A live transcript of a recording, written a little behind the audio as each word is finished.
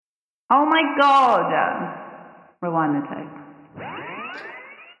Oh my God! Rewind the tape.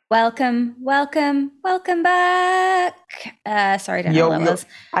 Welcome back. Sorry, I don't know what that was.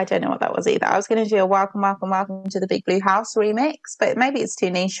 I don't know what that was either. I was going to do a welcome to the Big Blue House remix, but maybe it's too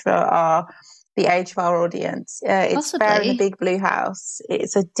niche for the age of our audience. It's Possibly. Bear in the Big Blue House.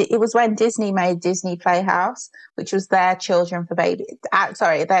 It was when Disney made Disney Playhouse, which was their children for babies.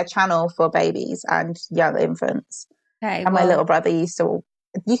 Their channel for babies and young infants. Okay, and my little brother used to.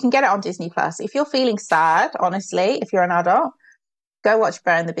 You can get it on Disney Plus if you're feeling sad. Honestly, if you're an adult, go watch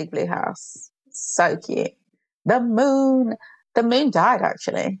Bear in the Big Blue House. So cute. The moon died,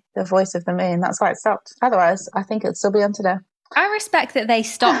 actually. The voice of the moon. That's why it stopped. Otherwise, I think it'd still be on today. I respect that they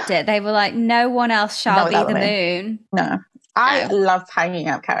stopped it. They were like, no one else shall be the moon. No. I love hanging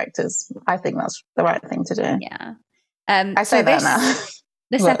out characters. I think that's the right thing to do. Yeah. I say that now.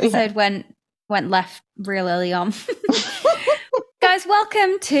 This episode went left real early on. Guys,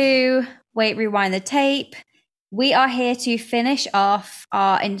 welcome to Wait, Rewind the Tape. We are here to finish off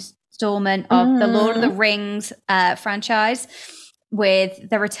our installment of the Lord of the Rings franchise with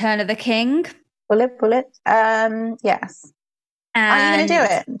The Return of the King. Bullet. Yes. Are you going to do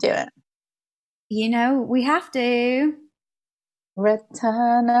it? Do it. You know, we have to.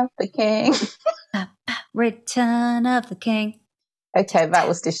 Return of the King. Return of the King. Okay, that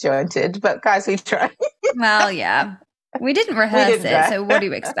was disjointed, but guys, we tried. Well, yeah. We didn't rehearse it, so what do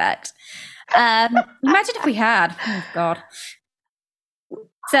you expect? Imagine if we had. Oh, God.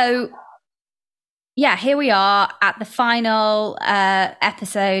 So, yeah, here we are at the final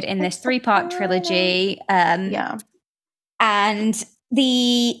episode in this 3-part trilogy. And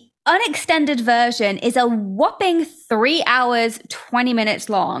the unextended version is a whopping 3 hours, 20 minutes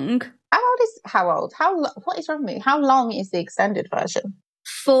long. What is wrong with me? How long is the extended version?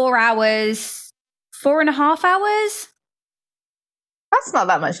 4 hours, 4.5 hours. That's not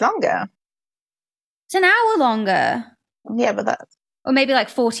that much longer. It's an hour longer. Yeah, but that's... Or maybe like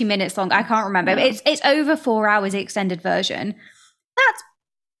 40 minutes long. I can't remember. Yeah. But it's over 4 hours, the extended version. That's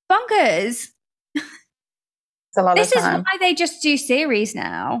bonkers. It's a lot of time. This is why they just do series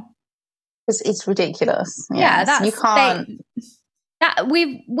now. It's ridiculous. Yeah, that's... You can't...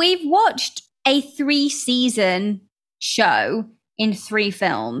 We've watched a 3-season show in 3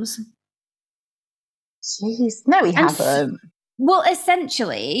 films. Jeez. No, we haven't. Well,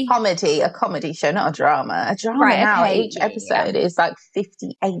 essentially... A comedy show, not a drama. A drama each episode is like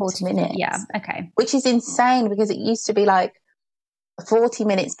 58 minutes. Yeah, okay. Which is insane because it used to be like 40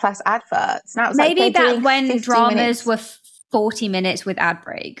 minutes plus adverts. Now it's maybe that when dramas were 40 minutes with ad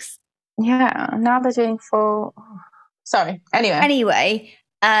breaks. Yeah, now they're doing full... Sorry. Anyway,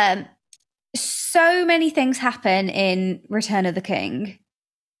 so many things happen in Return of the King.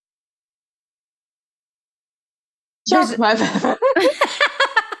 So,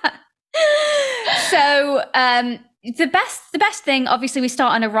 the best thing, obviously, we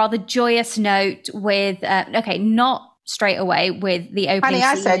start on a rather joyous note with, not straight away with the opening. Honey,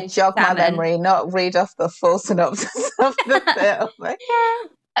 I said jog my memory, not read off the full synopsis of the film.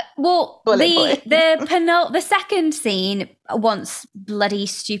 The second scene, once bloody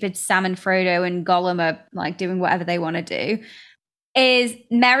stupid Sam and Frodo and Gollum are like doing whatever they want to do, is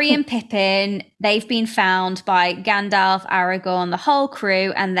Merry and Pippin. They've been found by Gandalf, Aragorn, the whole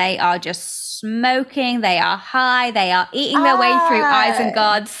crew, and they are just smoking. They are high. They are eating their way through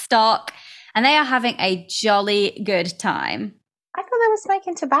Isengard's stock, and they are having a jolly good time. I thought they were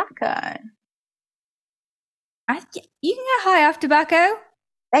smoking tobacco. You can get high off tobacco.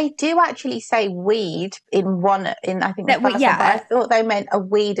 They do actually say weed in I think the first one, but I thought they meant a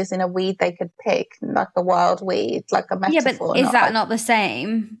weed as in a weed they could pick, like a wild weed, like a metaphor. Yeah, but is that not the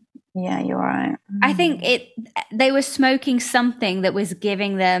same? Yeah, you're right. I think they were smoking something that was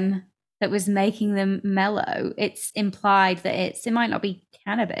making them mellow. It's implied that it might not be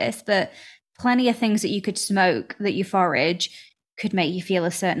cannabis, but plenty of things that you could smoke that you forage could make you feel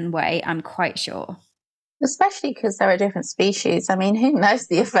a certain way, I'm quite sure. Especially because they're a different species. I mean, who knows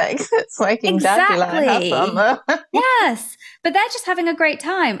the effects that smoking dandelion has on them? Yes, but they're just having a great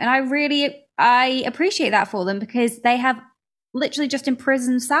time. And I appreciate that for them because they have literally just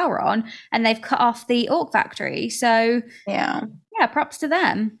imprisoned Sauron and they've cut off the orc factory. So, yeah, props to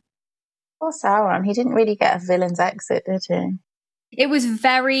them. Poor Sauron. He didn't really get a villain's exit, did he? It was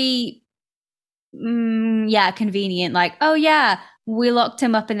very, convenient. Like, oh, yeah. We locked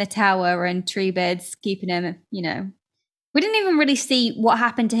him up in the tower and Treebeard's keeping him, We didn't even really see what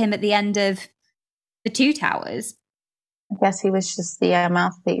happened to him at the end of the 2 towers. I guess he was just the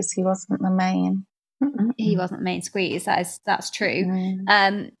mouthpiece. He wasn't the main. He wasn't the main squeeze. That's true.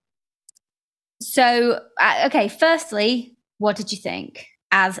 Mm. So, okay, firstly, what did you think?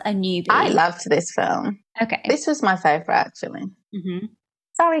 as a newbie. I loved this film. Okay. This was my favourite, actually. Mm-hmm.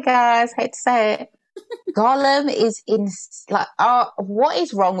 Sorry, guys. Hate to say it. Gollum is what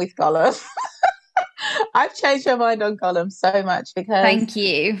is wrong with Gollum? I've changed my mind on Gollum so much because Thank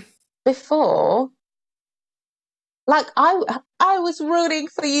you. before, like I was rooting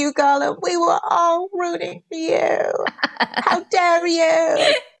for you, Gollum. We were all rooting for you. How dare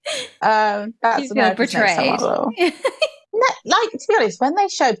you? That's You feel betrayed. No, like, to be honest, when they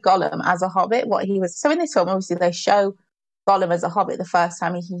showed Gollum as a hobbit, what he was, so in this film, obviously they show Gollum as a hobbit the first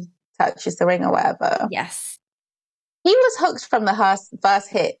time he touches the ring or whatever. Yes. He was hooked from the first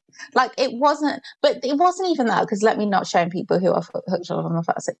hit. Like, it wasn't even that, because let me not shame people who are hooked from the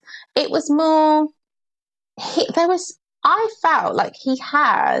first hit. It was more, I felt like he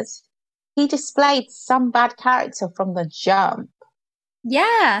displayed some bad character from the jump.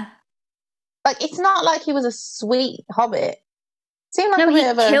 Yeah. Like, it's not like he was a sweet hobbit. Seemed like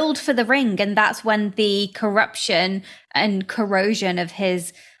he killed for the ring, and that's when the corruption and corrosion of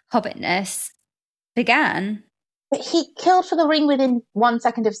his hobbitness began. But he killed for the ring within 1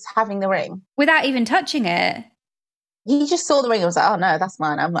 second of having the ring. Without even touching it. He just saw the ring and was like, oh no, that's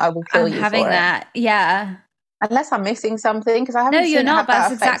mine. I will kill you having for that. It. Yeah. Unless I'm missing something, because I haven't seen you're not. That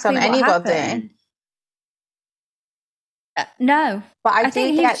that's exactly on what anybody. Happened. No. But I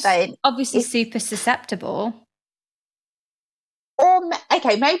think do get he's that. Obviously super susceptible. Or,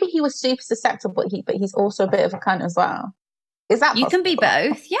 okay, maybe he was super susceptible, but he's also a bit of a cunt as well. Is that You possible? can be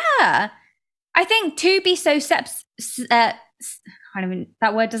both, yeah. I think to be so that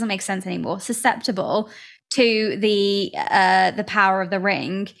word doesn't make sense anymore. Susceptible to the power of the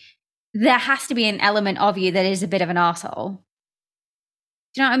ring, there has to be an element of you that is a bit of an arsehole.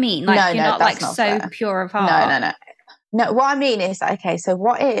 Do you know what I mean? Like, you're not like so fair. Pure of heart. No, what I mean is, okay, so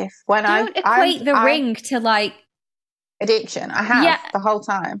what if when Don't equate the ring to like addiction? I have the whole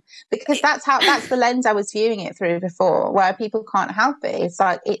time, because that's the lens I was viewing it through before, where people can't help it. It's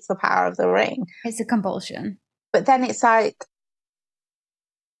like, it's the power of the ring. It's a compulsion. But then it's like,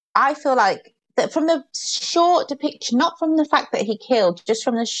 I feel like that from the short depiction, not from the fact that he killed, just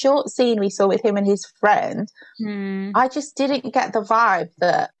from the short scene we saw with him and his friend, I just didn't get the vibe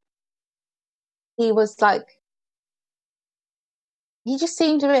that he was like, he just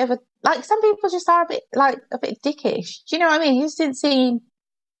seemed a bit of a, like, some people just are a bit dickish. Do you know what I mean? He just didn't seem,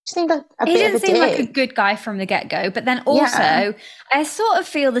 like a he bit didn't of a seem dick. like a good guy from the get-go. But then also, I sort of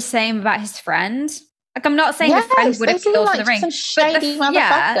feel the same about his friend. Like, I'm not saying the friend would have killed for the ring, some shady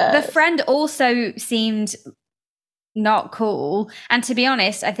motherfuckers. The friend also seemed not cool. And to be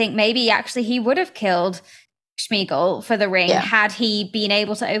honest, I think maybe actually he would have killed Schmeagol for the ring had he been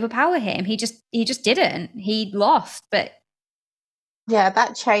able to overpower him. He just didn't. He lost, but yeah,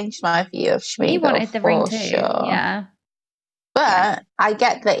 that changed my view of Schmeagol. He wanted the ring too. Sure. Yeah. But I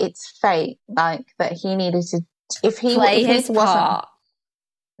get that it's fate, like that he needed to, if he wasn't.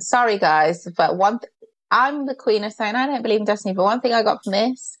 Sorry, guys, but I'm the queen of saying I don't believe in destiny. But one thing I got from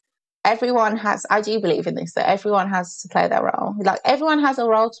this, I do believe in this, that everyone has to play their role. Like, everyone has a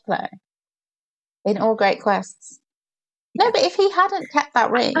role to play in all great quests. No, but if he hadn't kept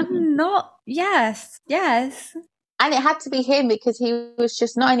that ring, yes. And it had to be him, because he was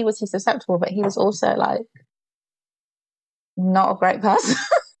just, not only was he susceptible, but he was also like not a great person.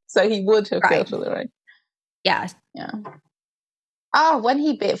 So he would have killed for the ring. Yeah. Oh, when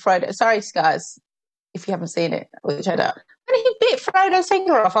he bit Frodo, sorry guys if you haven't seen it, which I don't. When he bit Frodo's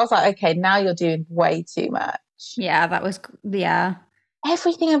finger off, I was like, okay, now you're doing way too much. Yeah, that was,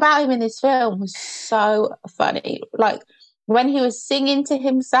 Everything about him in this film was so funny. Like, when he was singing to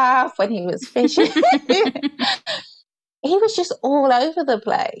himself, when he was fishing. He was just all over the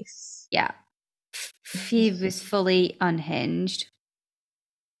place. Yeah. He was fully unhinged.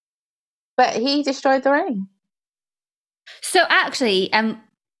 But he destroyed the ring. So actually,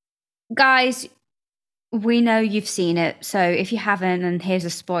 guys, we know you've seen it. So if you haven't, and here's a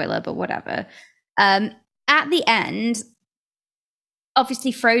spoiler, but whatever. At the end,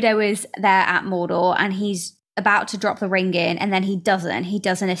 obviously Frodo is there at Mordor and he's about to drop the ring in, and then he doesn't. He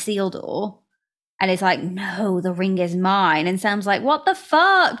does in Isildur. And it's like, no, the ring is mine. And Sam's like, what the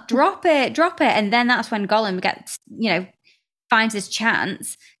fuck? Drop it. And then that's when Gollum finds his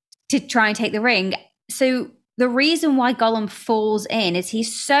chance to try and take the ring. So the reason why Gollum falls in is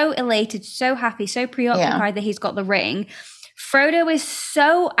he's so elated, so happy, so preoccupied that he's got the ring. Frodo is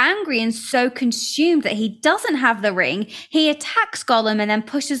so angry and so consumed that he doesn't have the ring. He attacks Gollum and then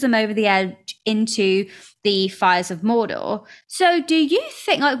pushes him over the edge into the fires of Mordor. So do you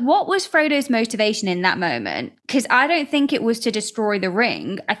think, what was Frodo's motivation in that moment? Because I don't think it was to destroy the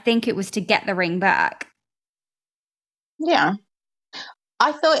ring. I think it was to get the ring back. Yeah.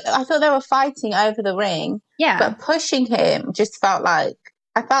 I thought they were fighting over the ring, Yeah. but pushing him just felt like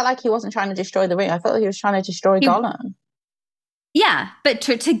I felt like he wasn't trying to destroy the ring. I thought he was trying to destroy Gollum. Yeah, but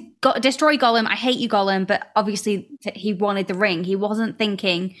to destroy Gollum, I hate you, Gollum, but obviously he wanted the ring. He wasn't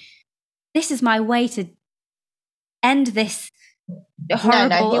thinking, this is my way to end this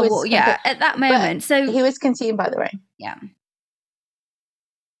horrible war. Yeah, at that moment. So he was consumed by the ring. Yeah.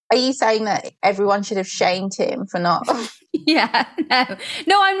 Are you saying that everyone should have shamed him for not? Yeah,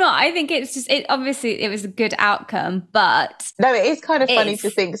 no, I'm not. I think it's just obviously it was a good outcome, but no, it is kind of funny to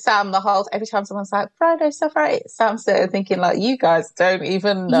think Sam every time someone's like Frodo, stuff right, Sam's there thinking like, you guys don't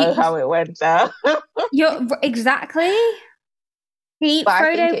even know how it went down. You're exactly.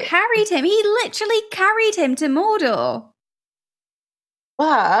 Frodo carried him. He literally carried him to Mordor.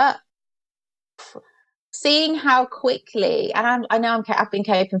 But seeing how quickly, and I know I've been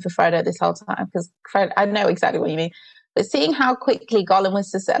caping for Frodo this whole time because I know exactly what you mean. But seeing how quickly Gollum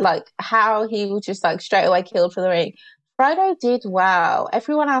was just like how he was just like straight away killed for the ring. Frodo did well.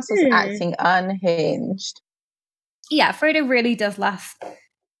 Everyone else was acting unhinged. Yeah, Frodo really does last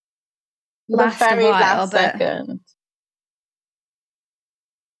the very last second.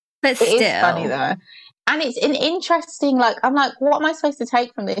 But still, it is funny though, and it's an interesting. Like I'm like, what am I supposed to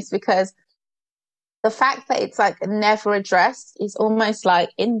take from this? Because the fact that it's like never addressed is almost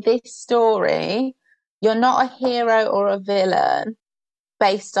like in this story, you're not a hero or a villain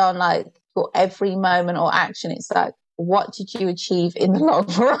based on like your every moment or action. It's like, what did you achieve in the long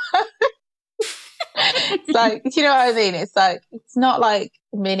run? It's like, do you know what I mean? It's like, it's not like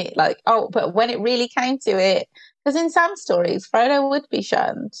minute, like, oh, but when it really came to it, because in some stories, Frodo would be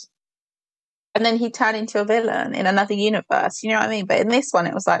shunned. And then he'd turn into a villain in another universe. You know what I mean? But in this one,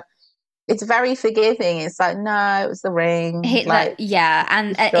 it was like, it's very forgiving. It's like, no, it was the ring. Yeah, and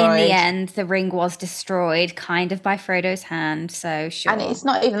in the end, the ring was destroyed kind of by Frodo's hand, so sure. And it's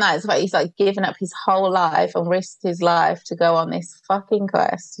not even that. It's like he's like given up his whole life and risked his life to go on this fucking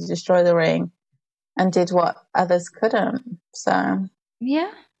quest to destroy the ring and did what others couldn't. So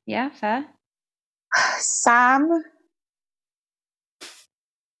yeah, fair. Sam,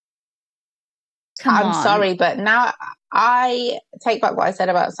 I'm sorry, but now I take back what I said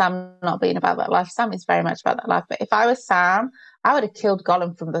about Sam not being about that life. Sam is very much about that life. But if I was Sam, I would have killed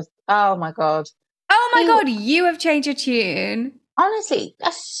Gollum from the... Oh, my God. Oh, my God, you have changed your tune. Honestly,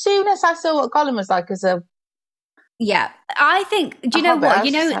 as soon as I saw what Gollum was like as a... Yeah, I think... Do you know what?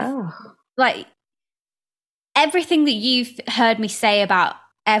 You know, like, everything that you've heard me say about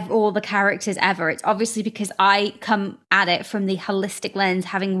all the characters ever, it's obviously because I come at it from the holistic lens,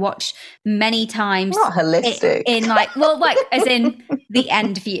 having watched many times. Not holistic. In like, well, like as in the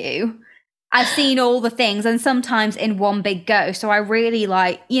end view. I've seen all the things and sometimes in one big go. So I really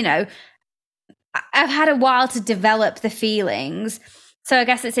like, you know, I've had a while to develop the feelings. So I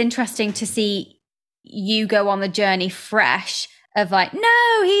guess it's interesting to see you go on the journey fresh of like,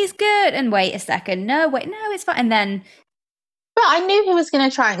 no, he's good. And wait a second. No, it's fine. And then... But I knew he was going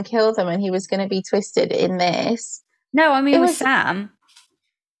to try and kill them and he was going to be twisted in this. No, I mean, it was Sam.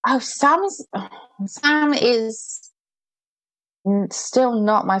 Oh, Sam is still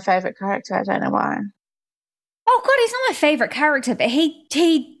not my favourite character. I don't know why. Oh, God, he's not my favourite character, but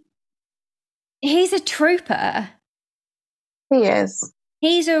he's a trooper. He is.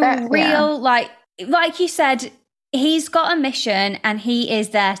 He's a real, like you said, he's got a mission and he is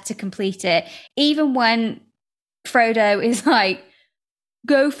there to complete it. Even when Frodo is like,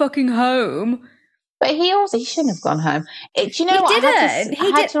 go fucking home. But he shouldn't have gone home. Do you know what?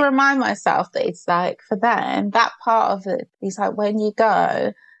 I had to remind myself that it's like, for them, that part of it is like when you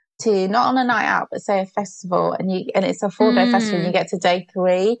go to, not on a night out, but say a festival, and it's a 4-day festival, and you get to day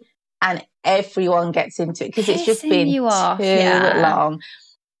 3, and everyone gets into it, because it's just been too long.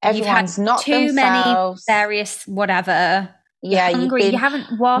 Everyone's not too themselves. Many various whatever. Yeah, you're hungry. You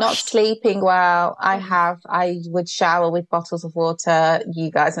haven't washed. Not sleeping well. I have. I would shower with bottles of water. You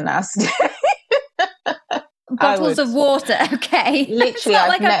guys are nasty. Bottles of water, okay. Literally, it's not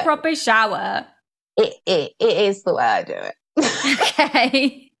like a proper shower. It is the way I do it.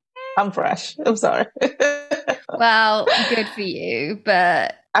 Okay. I'm fresh. I'm sorry. Well, good for you,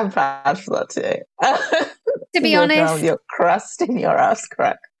 but I'm proud for that too. To be honest, your crust in your ass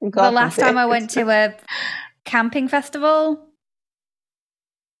crack. The last time I went to a camping festival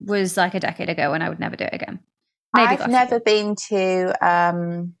was like a decade ago, and I would never do it again. I've never been to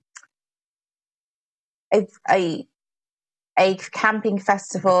a camping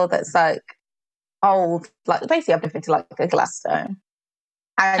festival that's like old, like basically I've been to like a Glasgow,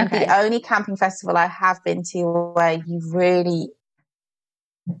 and the only camping festival I have been to where you really,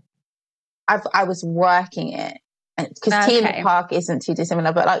 I was working it because Tea in the Park isn't too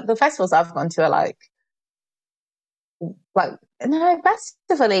dissimilar, but like the festivals I've gone to are like no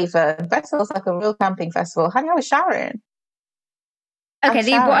festival even. Festival's like a real camping festival. Honey, I was showering. Okay,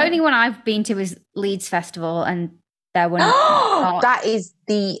 the only one I've been to is Leeds Festival, and there were that is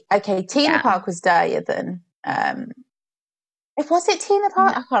Tea in the Park was dirtier than was it Tea in the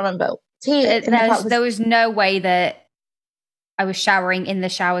Park? I can't remember. There was no way that I was showering in the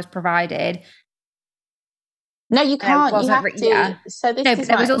showers provided. No, you can't. You have to. Yeah. So this is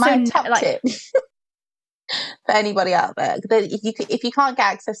my top tip for anybody out there. If you can't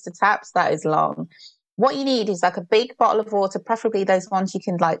get access to taps, that is long. What you need is like a big bottle of water, preferably those ones you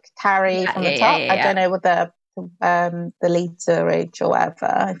can like carry from the top. I don't know what the literage or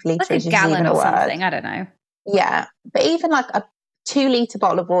whatever. If literage is even a word. Something. I don't know. Yeah, but even like a 2-litre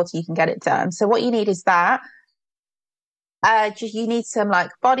bottle of water, you can get it done. So what you need is that. You need some like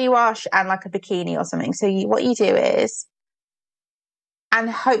body wash and like a bikini or something. So what you do is, and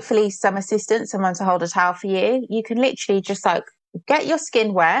hopefully some assistance, someone to hold a towel for you. You can literally just like get your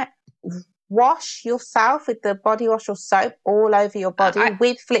skin wet, wash yourself with the body wash or soap all over your body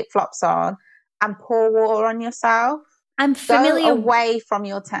with flip-flops on, and pour water on yourself. I'm familiar away from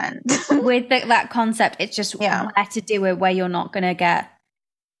your tent with that concept. It's just where to do it where you're not going to get.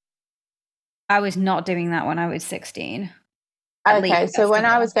 I was not doing that when I was 16. Okay, so when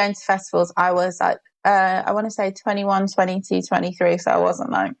I was going to festivals, I was like, I want to say 21, 22, 23, so I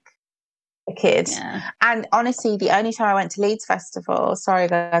wasn't like a kid. Yeah. And honestly, the only time I went to Leeds Festival, sorry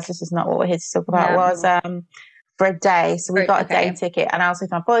guys, this is not what we're here to talk about, was for a day. So we got a day ticket, and I was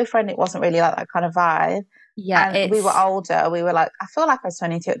with my boyfriend. It wasn't really like that kind of vibe. Yeah, and we were older. We were like, I feel like I was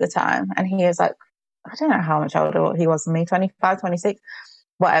 22 at the time, and he was like, I don't know how much older he was than me, 25, 26.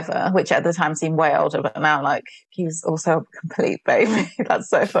 Whatever, which at the time seemed way older, but now like he's also a complete baby. That's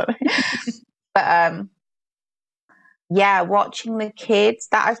so funny. But watching the kids,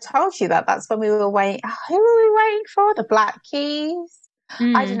 that I've told you that's when we were waiting. Who were we waiting for? The Black Keys?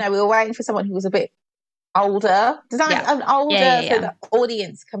 I don't know. We were waiting for someone who was a bit older. So the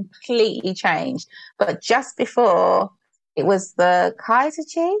audience completely changed. But just before, it was the Kaiser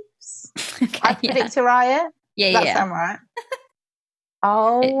Chiefs. I predict a riot. Yeah, that sound right?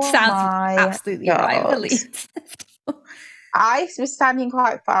 Oh, it sounds absolutely right. I was standing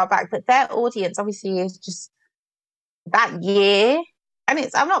quite far back, but their audience obviously is just that year, and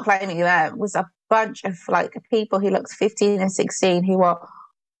I'm not blaming them. It was a bunch of like people who looked 15 and 16 who were,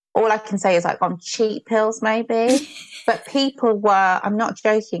 all I can say is like on cheap pills maybe, but people were, I'm not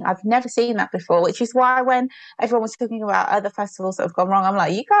joking, I've never seen that before, which is why when everyone was talking about other festivals that have gone wrong, I'm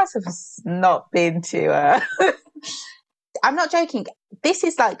like, you guys have not been to I'm not joking. This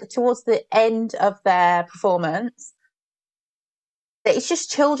is like towards the end of their performance. It's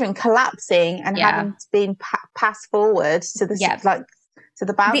just children collapsing and having been passed forward to the to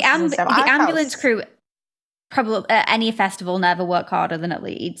the bouncers. The ambulance crew, probably at any festival, never work harder than at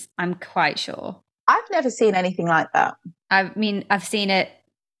Leeds. I'm quite sure. I've never seen anything like that. I mean, I've seen it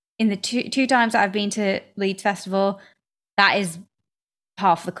in the two times that I've been to Leeds Festival. That is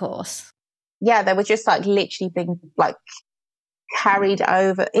half the course. Yeah, they were just like literally being like carried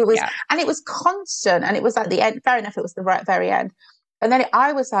over. It was, and it was constant, and it was at the end. Fair enough, it was the very end, and then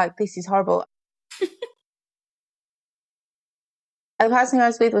I was like, "This is horrible." And the person who I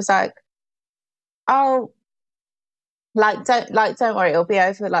was with was like, "Oh, don't worry, it'll be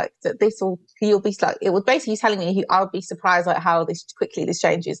over. Like you'll be like." It was basically telling me I'll be surprised at how quickly this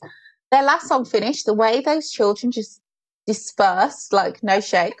changes. Their last song finished, the way those children just dispersed like no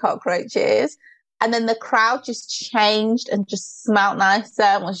shade cockroaches. And then the crowd just changed and just smelt nicer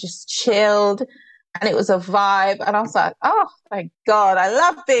and was just chilled. And it was a vibe. And I was like, oh, thank God. I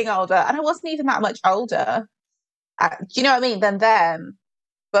love being older. And I wasn't even that much older. Do you know what I mean? Than them.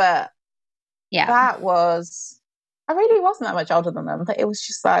 But I really wasn't that much older than them. But it was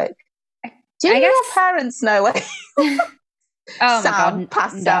just like, do your parents know where Oh Sam my God,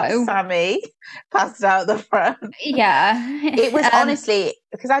 passed out. Sammy passed out the front. Yeah, it was honestly,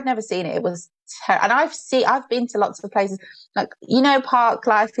 because I'd never seen it. It was, and I've been to lots of places. Like, you know, Park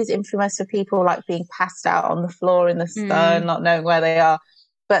Life is infamous for people like being passed out on the floor in the stone, not knowing where they are.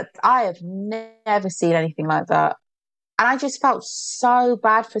 But I have never seen anything like that. And I just felt so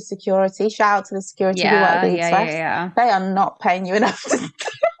bad for security. Shout out to the security who work at Leeds Fest. They are not paying you enough to deal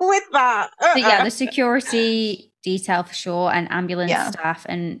with that. The security detail for sure, and ambulance staff,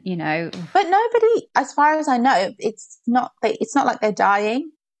 and you know. But nobody, as far as I know, it's not like they're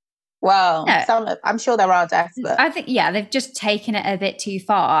dying. Well, no. I'm sure there are deaths, but I think they've just taken it a bit too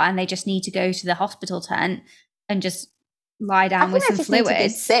far, and they just need to go to the hospital tent and just lie down with some fluids. Need to be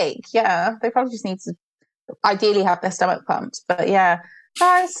sick, they probably just need to ideally have their stomach pumped. But yeah,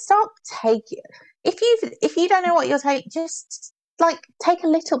 guys, stop taking. If you don't know what you're taking, just like take a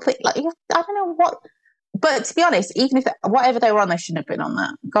little bit. Like I don't know what. But to be honest, even if whatever they were on, they shouldn't have been on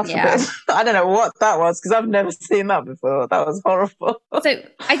that. God forbid. I don't know what that was because I've never seen that before. That was horrible. So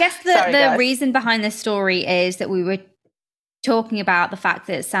I guess the reason behind this story is that we were talking about the fact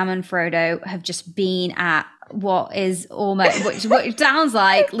that Sam and Frodo have just been at what is almost what it sounds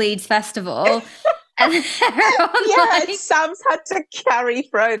like Leeds Festival. And Sam's had to carry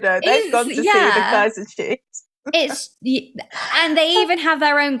Frodo. They've gone to see the Kaiser Chiefs. And they even have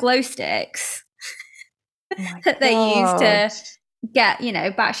their own glow sticks. That they use to get,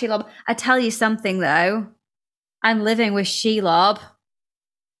 back Shelob. I tell you something though, I'm living with Shelob.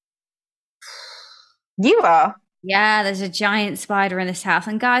 You are? Yeah, there's a giant spider in this house.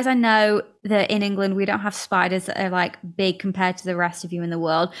 And guys, I know that in England we don't have spiders that are like big compared to the rest of you in the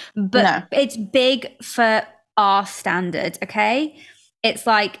world, but it's big for our standards, okay? It's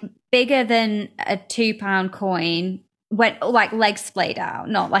like bigger than a £2 coin when like legs splayed out,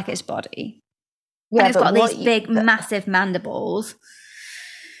 not like its body. Yeah, and it's got these big, massive mandibles.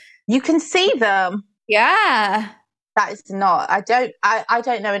 You can see them. Yeah. That is not. I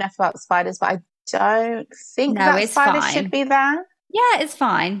don't know enough about spiders, but I don't think that spiders should be there. Yeah, it's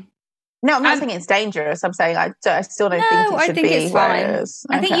fine. No, I'm not saying it's dangerous. I'm saying I still don't think it should be. It's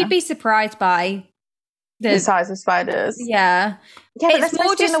fine. I think you'd be surprised by the size of spiders. Yeah. Yeah, but it's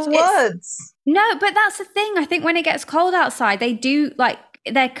more just in the woods. No, but that's the thing. I think when it gets cold outside, they do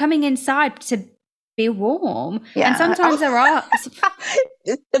they're coming inside to be warm. Yeah. And sometimes there are.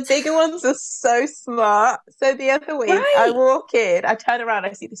 The bigger ones are so smart. So the other week, I walk in, I turn around,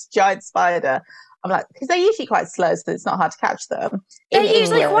 I see this giant spider. I'm like, because they're usually quite slow, so it's not hard to catch them. They're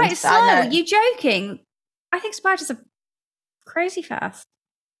usually quite slow. You joking? I think spiders are crazy fast.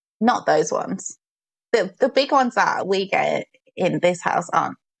 Not those ones. The big ones that we get in this house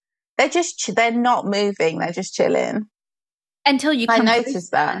aren't. They're not moving. They're just chilling. Until you come. I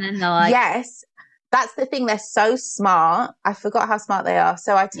noticed that. And then they're like, yes. That's the thing. They're so smart. I forgot how smart they are.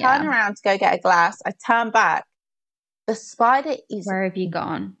 So I turn around to go get a glass. I turn back. The spider is. Where have you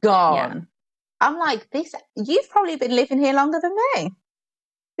gone? Gone. Yeah. I'm like, you've probably been living here longer than me.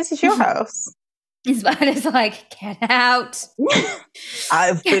 This is your house. The spider's like, get out.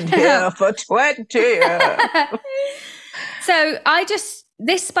 I've been here for 20 years. So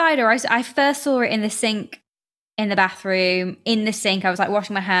this spider, I first saw it in the sink. In the bathroom, in the sink. I was like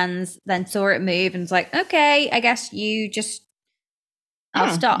washing my hands, then saw it move and was like, okay, I guess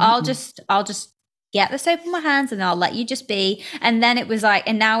I'll start. I'll just get the soap on my hands and I'll let you just be. And then it was like,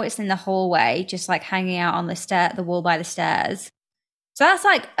 and now it's in the hallway, just like hanging out on the wall by the stairs. So that's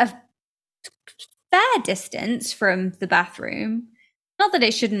like a fair distance from the bathroom. Not that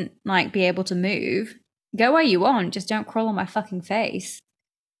it shouldn't like be able to move. Go where you want, just don't crawl on my fucking face.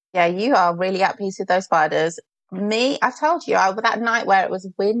 Yeah, you are really at peace with those spiders. Me, I've told you, that night where it was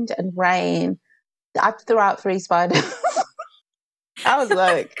wind and rain, I threw out 3 spiders. I was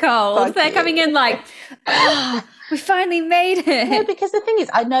like, cold. They're coming in like, we finally made it. No, because the thing is,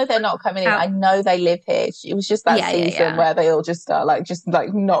 I know they're not coming in. I know they live here. It was just that season where they all just start just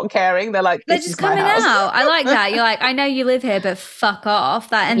not caring. They're like, they're just coming out. I like that. You're like, I know you live here, but fuck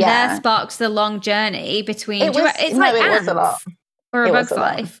off. There sparks the long journey between. It was a lot. Or a bug's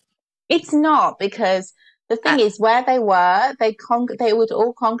life. It's not, because the thing is, where they were, they would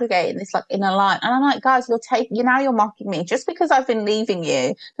all congregate in this in a line, and I'm like, guys, you're mocking me. Just because I've been leaving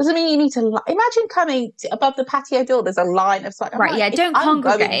you doesn't mean you need to. Imagine coming above the patio door. There's a line of spiders. Right? Like, don't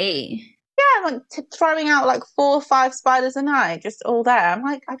congregate. I'm like throwing out 4 or 5 spiders a night, just all there. I'm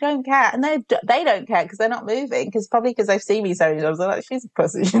like, I don't care, and they don't care because they're not moving. Because they've seen me so many times. They're like, she's a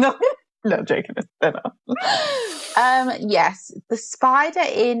pussy, you know. No, I'm joking. They're not. Yes, the spider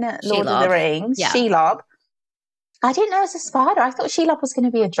in Lord of the Rings, Shelob. I didn't know it was a spider. I thought Shelob was going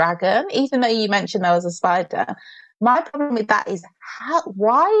to be a dragon, even though you mentioned there was a spider. My problem with that is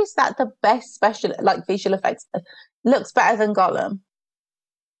why is that the best special visual effects? Looks better than Gollum.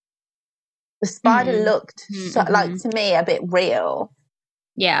 The spider looked to me a bit real.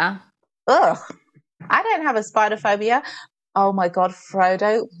 Yeah. Ugh. I don't have a spider phobia. Oh my God,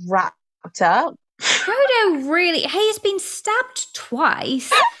 Frodo wrapped up. Frodo really? He's been stabbed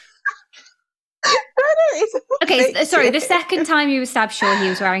twice. Okay, sorry. The second time he was stabbed, sure, he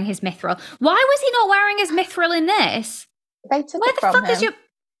was wearing his mithril. Why was he not wearing his mithril in this? They took it from him. Where the fuck is your?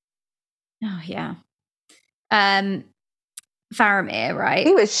 Oh yeah, Faramir, right?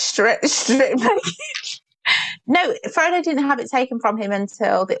 He was stripped. No, Frodo didn't have it taken from him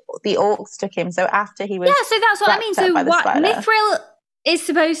until the orcs took him. So after he was, so that's what I mean. So what mithril is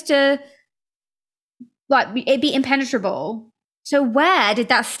supposed to like it'd be impenetrable. So where did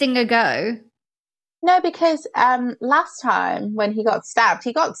that stinger go? No, because last time when he got stabbed,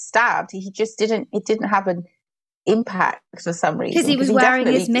 he just didn't, it didn't have an impact for some reason. Because he was wearing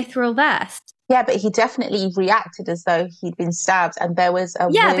his mithril vest. Yeah, but he definitely reacted as though he'd been stabbed, and there was a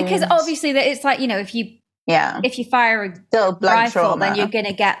wound. Because obviously that it's like, you know, if you fire a still blood rifle, trauma, then you're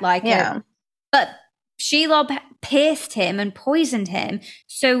gonna get like but Shelob pierced him and poisoned him.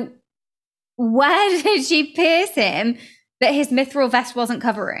 So where did she pierce him that his mithril vest wasn't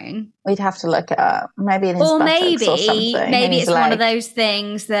covering? We'd have to look it up. Maybe in his buttocks or something. Maybe it's one of those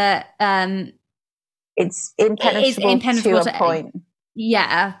things that it's impenetrable to a point.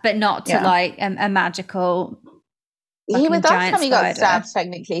 Yeah, but not to like a magical. He was last time he got stabbed.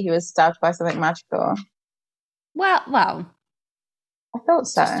 Technically, he was stabbed by something magical. Well, I thought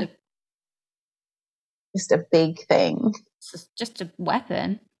so. Just a big thing. Just a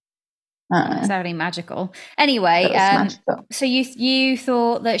weapon. Not necessarily magical. Anyway, magical. So you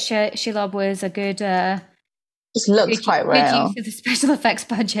thought that Shelob was a good. Just looked quite real. Good use of the special effects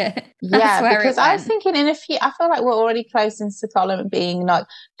budget. Yeah, because I was thinking I feel like we're already close into Gollum being like,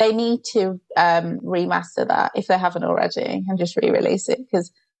 they need to remaster that if they haven't already and just re-release it, because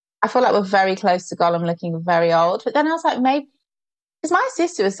I feel like we're very close to Gollum looking very old. But then I was like, maybe, because my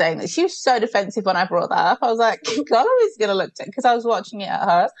sister was saying that she was so defensive when I brought that up. I was like, Gollum is going to look, because I was watching it at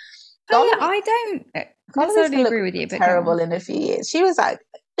her. I don't necessarily agree with you, but terrible in a few years. She was like,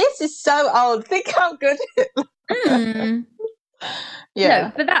 this is so old. Think how good it looks. Yeah.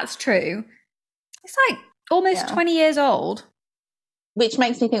 No, but that's true. It's like almost 20 years old. Which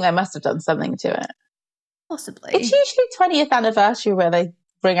makes me think they must have done something to it. Possibly. It's usually 20th anniversary where they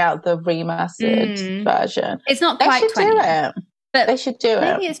bring out the remastered version. It's not quite 20. Do it. But they should do it.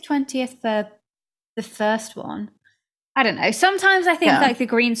 Maybe it's 20th for the first one. I don't know. Sometimes I think like the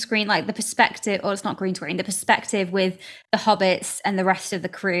green screen, like the perspective, or it's not green screen, the perspective with the hobbits and the rest of the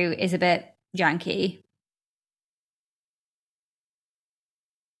crew is a bit janky.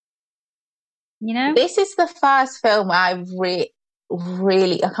 You know? This is the first film I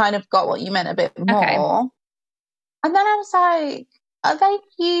really, I kind of got what you meant a bit more. Okay. And then I was like, are they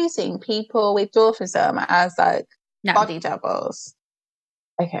using people with dwarfism as like body doubles?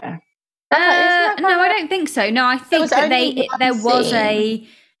 Okay. No, I don't think so. No, I think that there was a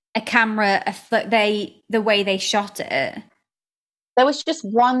camera, the way they shot it. There was just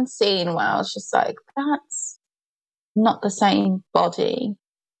one scene where I was just like, that's not the same body.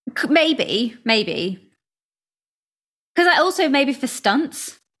 Maybe. Because I also, maybe for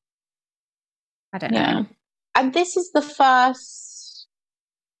stunts. I don't know. And this is the first,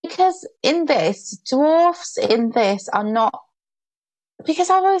 because in this, dwarfs in this are not, because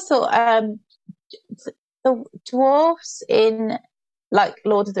I've always thought the dwarfs in like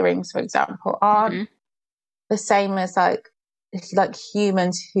Lord of the Rings, for example, aren't the same as like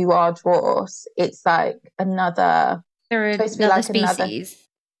humans who are dwarfs. It's like another, they're another species.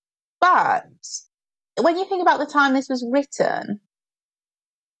 But when you think about the time this was written,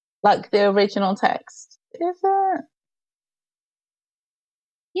 like the original text, is it?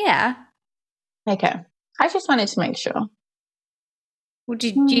 Yeah. Okay. I just wanted to make sure. Well, do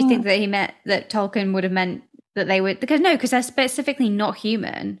you think that he meant that Tolkien would have meant that they would? Because they're specifically not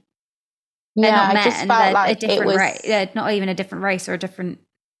human. They're not men. I just felt they're like a different race. They're not even a different race or a different.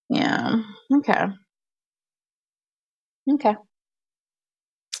 Yeah. Okay.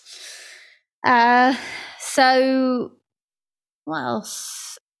 So what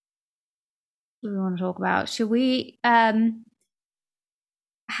else do we want to talk about? Should we how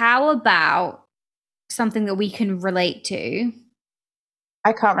about something that we can relate to?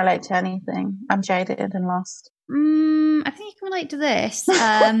 I can't relate to anything. I'm jaded and lost. I think you can relate to this.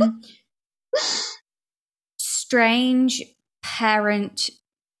 Strange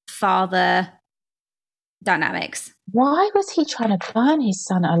parent-father dynamics. Why was he trying to burn his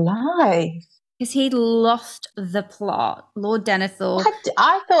son alive? Because he'd lost the plot. Lord Denethor.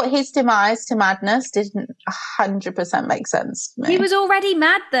 I thought his demise to madness didn't 100% make sense to me. He was already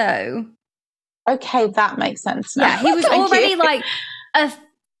mad, though. Okay, that makes sense now. Yeah, he was already like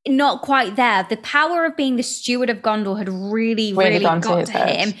not quite there. The power of being the steward of Gondor had really got to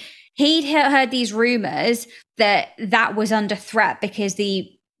him. He'd heard these rumors that was under threat because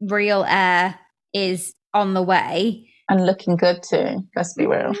the real heir is on the way. And looking good too, let's be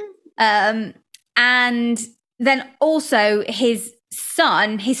real. And then also his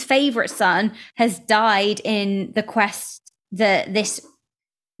son, his favorite son, has died in the quest that this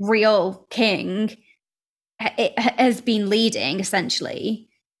real king has been leading, essentially.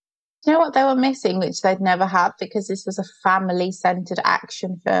 Do you know what they were missing, which they'd never had, because this was a family-centered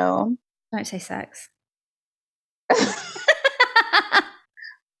action film? Don't say sex.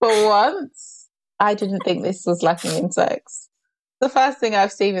 For once, I didn't think this was lacking in sex. The first thing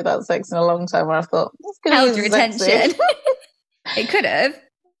I've seen without sex in a long time where I thought, this could Held be your sexy. attention. It could have.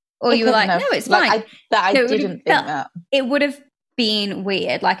 Or It you were like, couldn't no, have. it's fine. I No, it didn't would've think felt- that. It would have been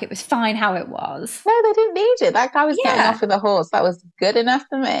weird. Like, it was fine how it was. No, they didn't need it. That guy was getting Yeah. off with a horse. That was good enough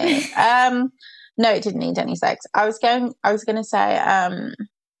for me. No, it didn't need any sex. I was going to say,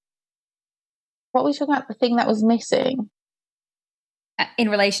 what were we talking about? The thing that was missing. In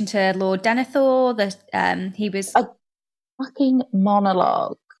relation to Lord Denethor, he was A fucking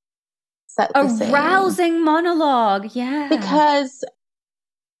monologue. Set the scene. rousing monologue. Yeah. Because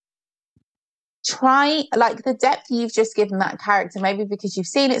the depth you've just given that character, maybe because you've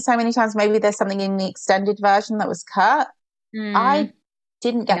seen it so many times, maybe there's something in the extended version that was cut. I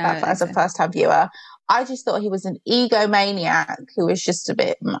didn't get that as a first-time viewer. I just thought he was an egomaniac who was just a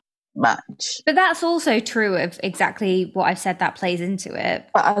bit much. But that's also true of exactly what I've said that plays into it.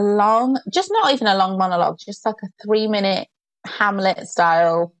 But just not even a long monologue, just like a 3-minute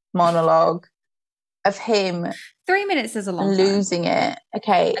Hamlet-style monologue of him 3 minutes is a long losing it.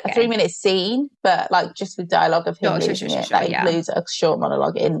 Okay, a 3-minute scene, but like just with dialogue of him losing it. That includes a short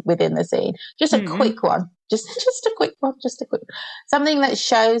monologue within the scene. Just a quick one. Just a quick one. Just a quick something that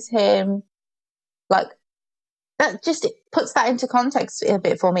shows him like that. Just it puts that into context a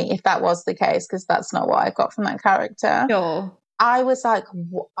bit for me, if that was the case, because that's not what I got from that character. Sure. I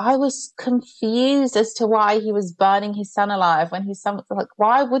was confused as to why he was burning his son alive when his son was like,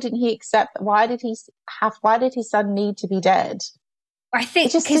 why wouldn't he accept? Why did his son need to be dead? I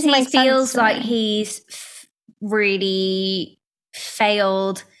think because he feels like he's really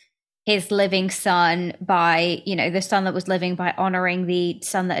failed his living son by, the son that was living, by honoring the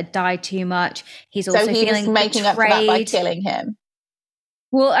son that had died too much. He's also feeling making up for that by killing him.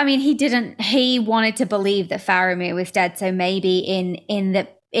 Well, I mean, he wanted to believe that Faramir was dead, so maybe in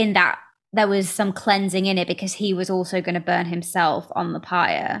that there was some cleansing in it, because he was also going to burn himself on the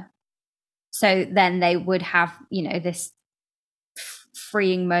pyre. So then they would have, this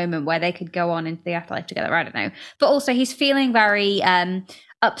freeing moment where they could go on into the afterlife together. I don't know. But also he's feeling very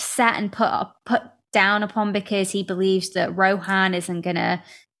upset and put down upon because he believes that Rohan isn't going to,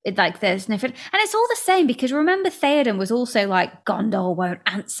 there's no fit. And it's all the same, because remember Theoden was also like, Gondor won't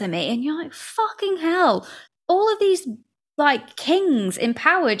answer me. And you're like, fucking hell. All of these kings in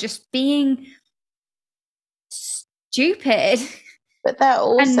power just being stupid. But they're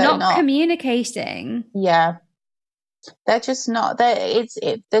also and not communicating. Yeah. They're just not.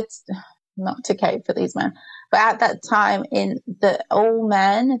 It's not to cape for these men. But at that time, all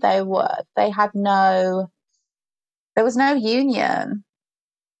men, there was no union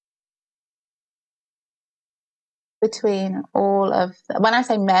between all of when I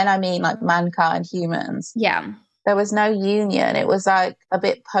say men, I mean like mankind, humans. Yeah. There was no union. It was like a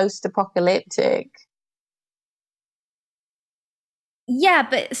bit post-apocalyptic. Yeah,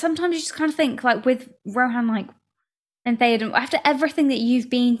 but sometimes you just kind of think with Rohan and Theoden, after everything that you've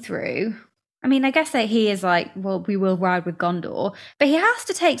been through, I mean, I guess that he is we will ride with Gondor, but he has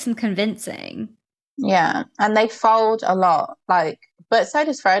to take some convincing. Yeah, and they fold a lot, but so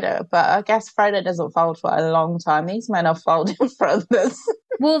does Frodo. But I guess Frodo doesn't fold for a long time. These men are folding for others.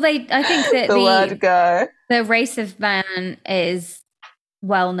 Well, I think that the word go. The race of man is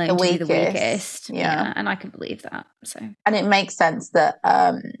well known to be the weakest. Yeah, and I can believe that. So, and it makes sense that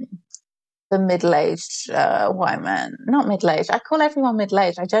the middle-aged white man, not middle-aged. I call everyone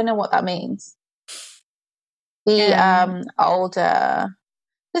middle-aged. I don't know what that means. The older.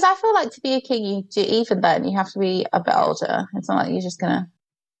 Because I feel like to be a king, even then, you have to be a bit older. It's not like you're just going to...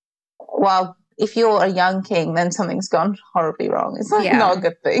 Well, if you're a young king, then something's gone horribly wrong. It's not a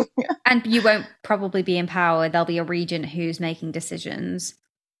good thing. And you won't probably be in power. There'll be a regent who's making decisions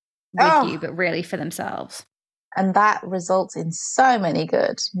with you, but really for themselves. And that results in so many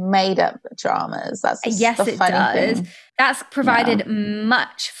good made-up dramas. That's yes, the funny does. Thing. That's provided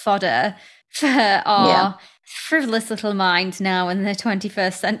much fodder for our frivolous little mind now in the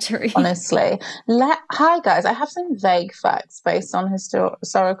 21st century. Honestly. Hi, guys. I have some vague facts based on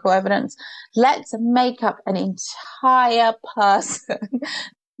historical evidence. Let's make up an entire person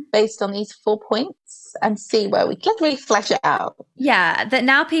based on these 4 points and see let's really flesh it out. Yeah, that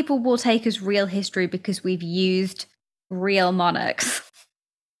now people will take as real history because we've used real monarchs.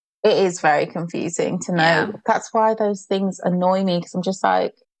 It is very confusing to know. Yeah. That's why those things annoy me, because I'm just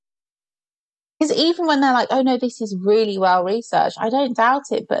like, because even when they're like, oh no, this is really well researched, I don't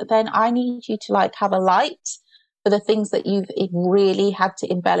doubt it, but then I need you to have a light for the things that you've really had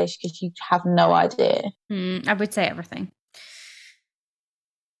to embellish because you have no idea. I would say everything.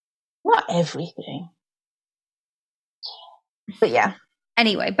 Not everything. But yeah.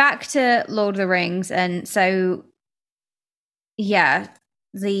 Anyway, back to Lord of the Rings. And so, yeah,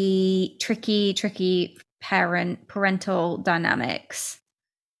 the tricky parental dynamics.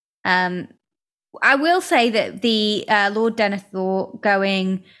 I will say that the Lord Denethor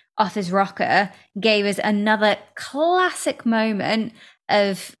going off his rocker gave us another classic moment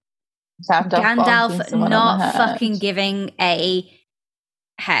of Gandalf not fucking giving a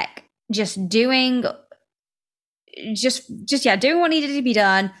heck. Just doing what needed to be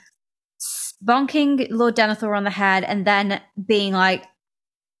done, bonking Lord Denethor on the head, and then being like,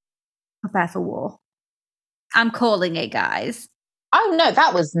 prepare for war. I'm calling it, guys. Oh no,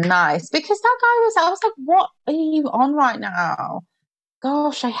 that was nice, because that guy I was like, what are you on right now?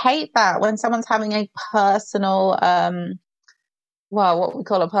 Gosh, I hate that when someone's having a personal what we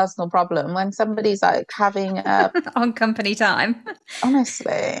call a personal problem, when somebody's like having a on company time.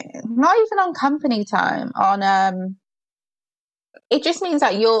 Honestly, not even on company time, on it just means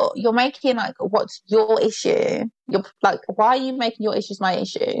that you're making like, what's your issue? You're like, why are you making your issues my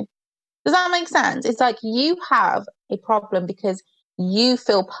issue? Does that make sense? It's like you have a problem because you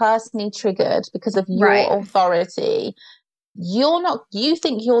feel personally triggered because of your authority. You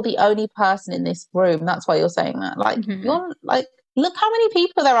think you're the only person in this room. That's why you're saying that. Like, you're like, look how many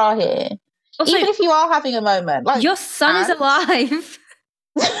people there are here. Also, even if you are having a moment, like, your son is alive.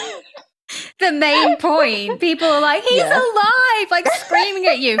 The main point. People are like, he's alive, like screaming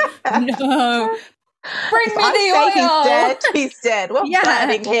at you. No. Bring me the oil. He's dead. We're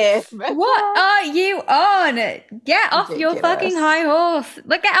burning him. What are you on? Get off your fucking high horse.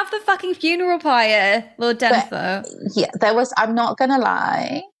 Like, get off the fucking funeral pyre, Lord Denethor. I'm not gonna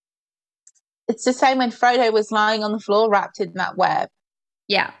lie. It's the same when Frodo was lying on the floor wrapped in that web.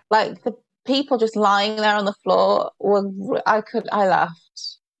 Yeah. Like, the people just lying there on the floor I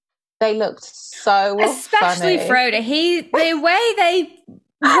laughed. They looked so especially funny. Frodo. The way they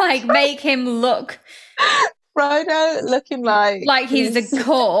like make him look, Frodo looking like he's the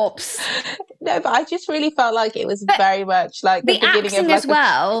corpse. No, but I just really felt like it was very much like the beginning of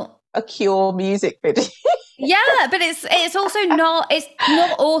like a Cure music video. Yeah, but it's also not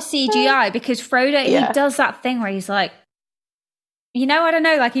all CGI, because Frodo he does that thing where he's like, I don't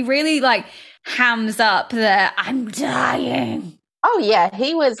know, like he really like hams up the I'm dying. Oh yeah,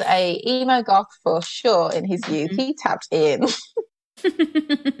 he was a emo goth for sure in his youth. He tapped in. I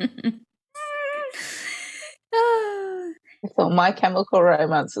thought My Chemical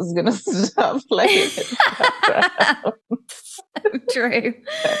Romance was going to start playing. So true.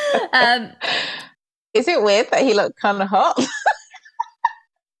 Is it weird that he looked kind of hot?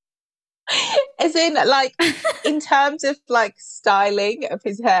 As in, like, in terms of like styling of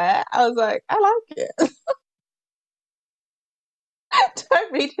his hair, I was like, I like it.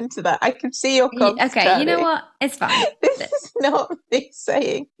 Don't read into that. I can see your comments. Okay, you know what? It's fine. This is not me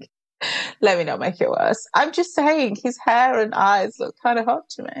saying. Let me not make it worse. I'm just saying his hair and eyes look kind of hot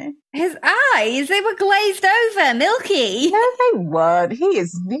to me. His eyes, they were glazed over, milky. No, they weren't.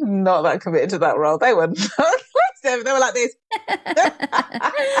 He's not that committed to that role. They were not glazed over. They were like this.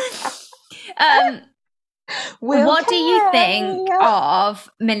 What do you think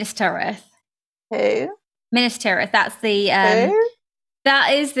of Minas Tirith? Who? Minas Tirith. That's the Who?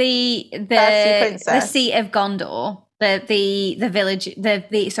 That is the seat of Gondor. The village,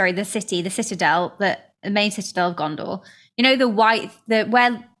 the city, the citadel, the main citadel of Gondor. The white,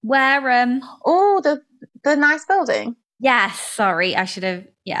 where oh, the nice building. Yes, sorry, I should have.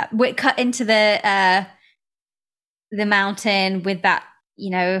 Yeah, we cut into the mountain with that.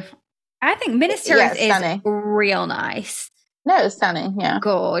 I think Minas Tirith is real nice. No, it's stunning. Yeah,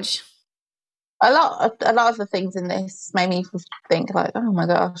 gorge. A lot of the things in this made me think like, oh my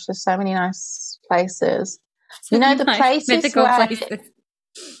gosh, there's so many nice places. The places mythical where places.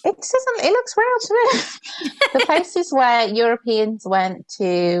 It looks real to me. The places where Europeans went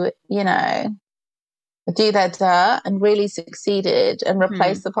to, do their dirt and really succeeded and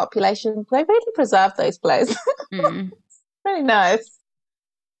replace the population. They really preserved those places. Really nice.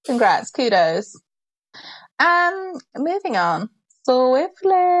 Congrats, kudos. Moving on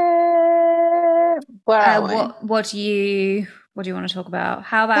swiftly. Where are we? What do you want to talk about?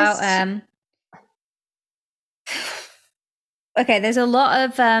 How about okay, there's a lot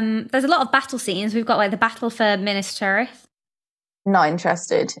of battle scenes. We've got like the battle for Minas Tirith. Not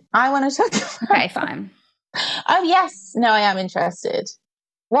interested. I want to talk about. Okay, fine. Oh yes, no, I am interested.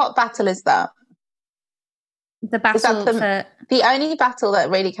 What battle is that? The battle the only battle that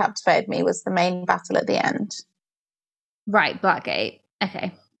really captivated me was the main battle at the end. Right, Blackgate.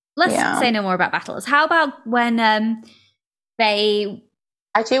 Okay, let's say no more about battles. How about when they?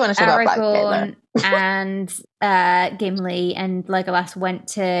 I do want to talk about Blackgate and Gimli and Legolas went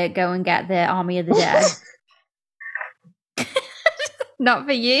to go and get the army of the dead. Not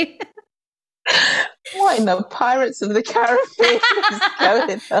for you. What in the Pirates of the Caribbean is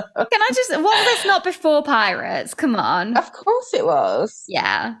going on? Can I just, was this not before Pirates? Come on. Of course it was.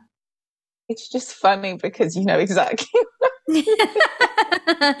 Yeah. It's just funny because you know exactly.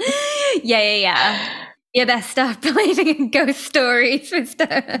 Yeah. Yeah, they're start believing in ghost stories with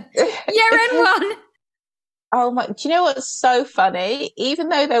Stoner. You're in one. Oh my, do you know what's so funny? Even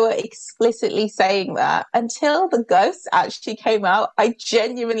though they were explicitly saying that, until the ghosts actually came out, I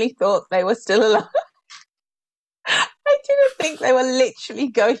genuinely thought they were still alive. I didn't think they were literally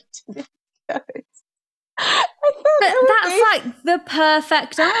going to be ghosts. But that's like the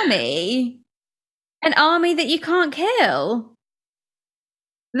perfect army. An army that you can't kill.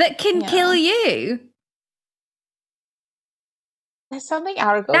 That can kill you. There's something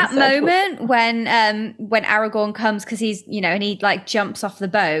Aragorn that said moment when Aragorn comes, because he's, you know, and he like jumps off the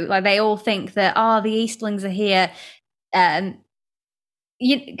boat, like they all think that the Eastlings are here,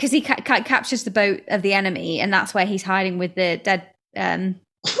 because he captures the boat of the enemy, and that's where he's hiding with the dead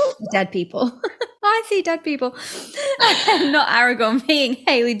people. I see dead people. Not Aragorn being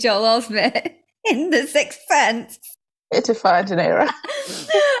Haley Joel Osment in The Sixth Sense. It defined an era.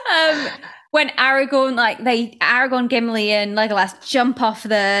 When Aragorn, Gimli, and Legolas jump off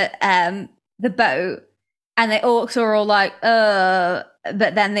the boat, and the orcs are all like, but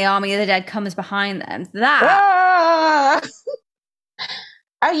then the army of the dead comes behind them. That.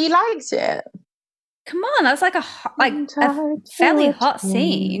 Oh, you liked it? Come on, that's like a fairly hot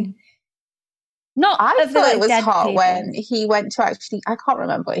scene. I thought it was hot when he went to actually, I can't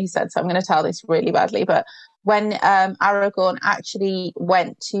remember what he said, so I'm going to tell this really badly, but when Aragorn actually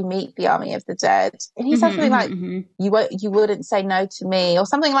went to meet the army of the dead, and he said something like, you wouldn't say no to me, or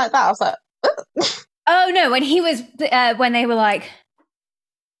something like that. I was like, oh no, when he was, when they were like,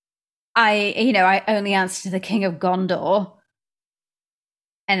 I only answer to the king of Gondor.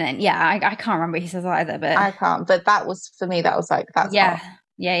 And then, I can't remember what he says either, but I can't, but that was, for me, that was like, that's hot.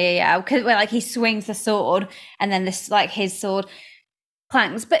 Yeah. Because like he swings the sword, and then this like his sword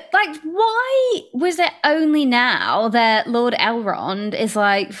clanks. But like, why was it only now that Lord Elrond is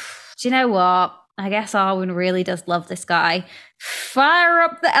like, do you know what? I guess Arwen really does love this guy. Fire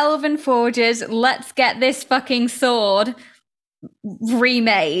up the Elven forges. Let's get this fucking sword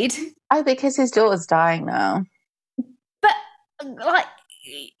remade. Oh, because his daughter's dying now. But like,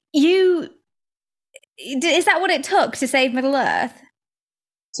 is that what it took to save Middle Earth?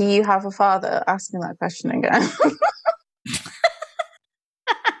 Do you have a father? Asking that question again.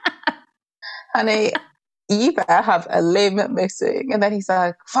 Honey, you better have a limb missing. And then he's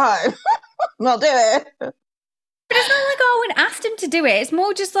like, fine, I'll do it. But it's not like Arwen asked him to do it. It's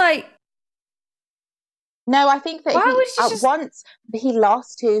more just like... No, I think that once he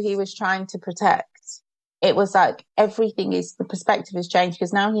lost who he was trying to protect, it was like the perspective has changed,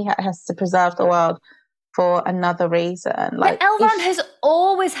 because now he has to preserve the world for another reason. Like, but Elrond has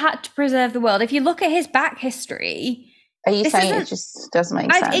always had to preserve the world. If you look at his back history... Are you saying it just doesn't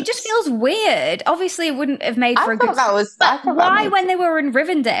make sense? It just feels weird. Obviously, it wouldn't have made for a good... But why, when they were in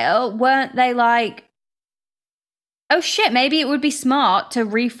Rivendell, weren't they like, oh shit, maybe it would be smart to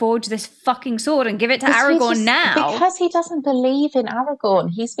reforge this fucking sword and give it to Aragorn now? Because he doesn't believe in Aragorn.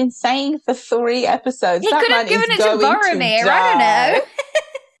 He's been saying for 3 episodes. He could have given it to Boromir. I don't know.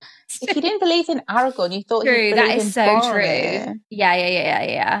 If you didn't believe in Aragorn, you thought true, he'd believe that is in so Boromir. True.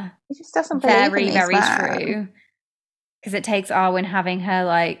 Yeah. He just doesn't believe in very man. True. Because it takes Arwen having her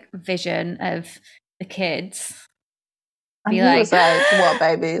like vision of the kids. And he was like, what,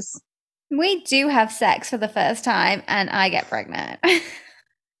 babies? We do have sex for the first time, and I get pregnant.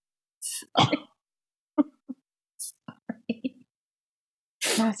 Sorry.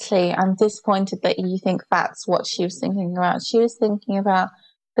 Natalie, I'm disappointed that you think that's what she was thinking about. She was thinking about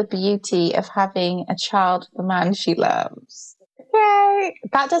the beauty of having a child with the man she loves. Yay!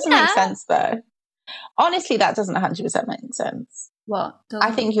 That doesn't make sense, though. Honestly, that doesn't 100% make sense. What?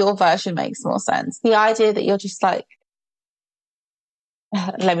 I think your version makes more sense. The idea that you're just like,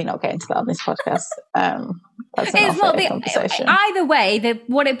 let me not get into that on this podcast. That's not the conversation. Either way,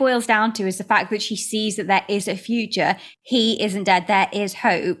 what it boils down to is the fact that she sees that there is a future. He isn't dead. There is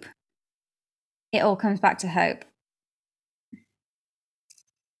hope. It all comes back to hope.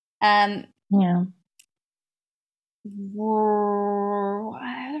 Yeah.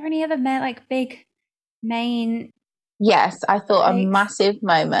 Are there any other big main? Yes, I thought a massive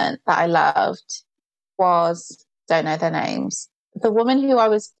moment that I loved was, don't know their names, the woman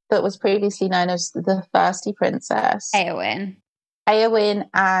that was previously known as the Thirsty Princess. Eowyn. Eowyn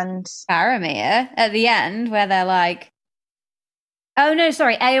and Faramir at the end, where they're like, oh no,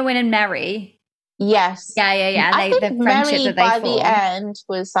 sorry, Eowyn and Merry. yes, Yeah. I think The friendship Merry that they by form. the end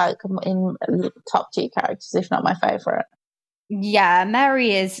was like in top 2 characters, if not my favorite. Yeah,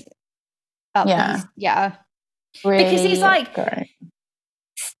 Merry is up. Yeah. Really because he's like great.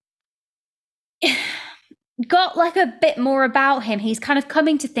 got like a bit more about him. He's kind of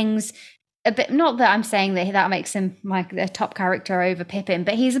coming to things a bit. Not that I'm saying that makes him like the top character over Pippin,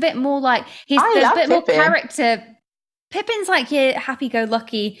 but he's a bit more like there's a bit more character. Pippin's like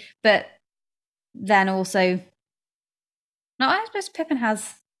happy-go-lucky, but then also, no, I suppose Pippin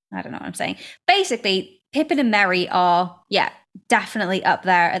has. I don't know what I'm saying. Basically, Pippin and Merry are definitely up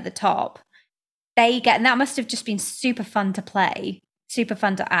there at the top. And that must have just been super fun to play, super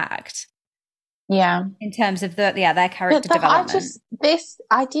fun to act. Yeah, in terms of their character development.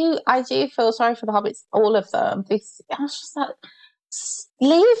 I do feel sorry for the hobbits, all of them. I was just like,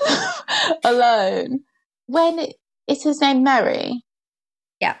 leave them alone. When is his name Merry?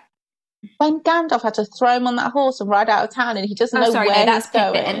 Yeah. When Gandalf had to throw him on that horse and ride out of town, and he doesn't know where he's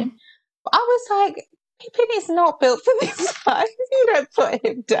going. Pippin. I was like, Pippin is not built for this life. You don't put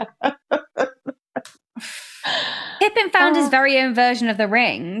him down. Pippin found his very own version of the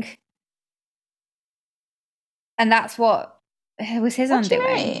ring. And that's what was his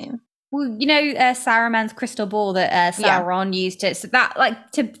undoing. Well, Saruman's crystal ball that Sauron used to. So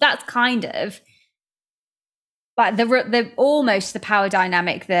that's kind of like the almost the power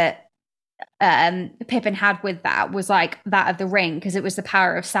dynamic that Pippin had with that was like that of the ring, because it was the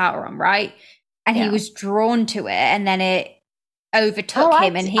power of Sauron, right? And he was drawn to it, and then it overtook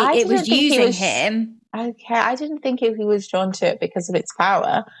him, and it was using him. Okay, I didn't think he was drawn to it because of its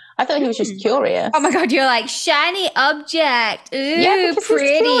power. I thought he was just curious. Oh my god, you're like, shiny object. Ooh,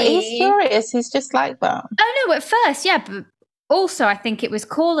 pretty. He's curious. He's just like that. Oh no, at first, yeah, but also I think it was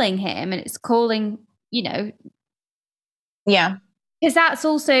calling him, and it's calling, Yeah. Because that's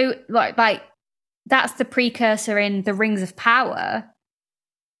also like that's the precursor in the Rings of Power.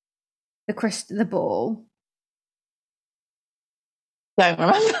 The ball. Don't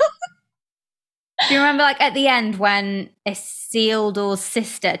remember. Do you remember, like, at the end when Isildur's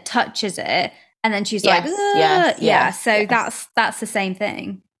sister touches it, and then she's like, yes. So that's the same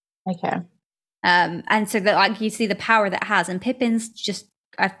thing. Okay. And so that, like, you see the power that it has, and Pippin's just,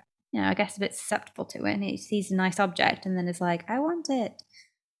 I guess a bit susceptible to it, and he sees a nice object, and then is like, I want it.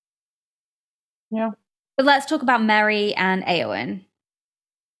 Yeah. But let's talk about Merry and Eowyn.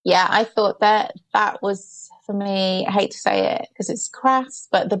 Yeah, I thought that was, for me, I hate to say it because it's crass,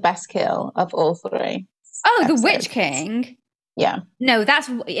 but the best kill of all 3. Oh, the Witch King. Yeah. No,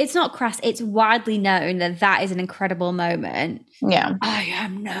 it's not crass. It's widely known that is an incredible moment. Yeah. I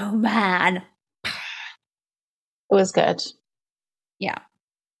am no man. It was good. Yeah.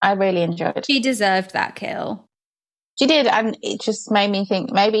 I really enjoyed it. She deserved that kill. She did, and it just made me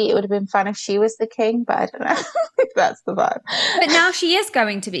think maybe it would have been fun if she was the king, but I don't know if that's the vibe. But now she is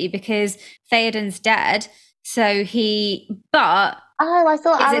going to be, because Theoden's dead. So I thought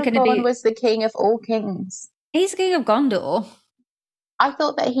Aragorn was the king of all kings. He's the king of Gondor. I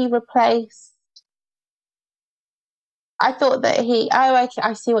thought that he replaced. I thought that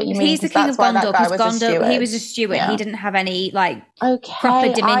I see what you mean. He's the king of Gondor because Gondor, he was a steward. Yeah. He didn't have any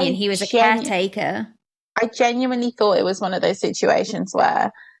proper dominion. He was a caretaker. I genuinely thought it was one of those situations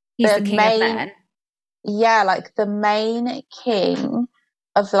where he's the king of men. Yeah, like the main king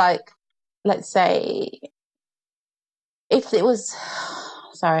of, like, let's say, if it was,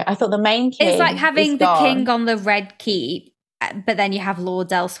 sorry, I thought the main king. It's like having the king on the Red Keep, but then you have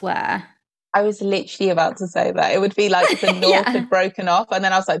lords elsewhere. I was literally about to say that. It would be like if the North had broken off, and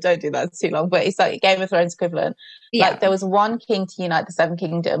then I was like, don't do that, it's too long. But it's like Game of Thrones equivalent. Yeah. Like there was one king to unite the 7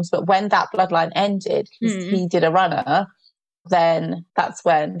 kingdoms, but when that bloodline ended, because he did a runner, then that's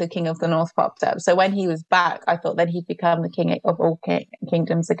when the king of the North popped up. So when he was back, I thought then he'd become the king of all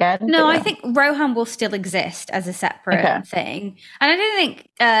kingdoms again. No, I think Rohan will still exist as a separate thing. And I don't think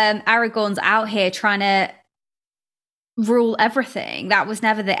Aragorn's out here trying to rule everything. That was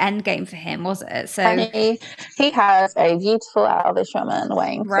never the end game for him, was it? So and he has a beautiful elvish woman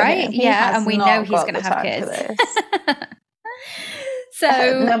waiting for him. Yeah, and we know he's going to have kids.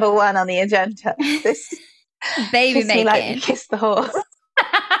 So number 1 on the agenda, this baby making. Like kiss the horse.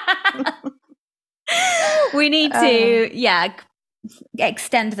 We need to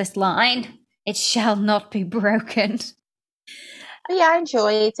extend this line. It shall not be broken. Yeah, I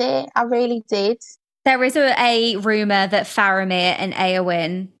enjoyed it. I really did. There is a rumour that Faramir and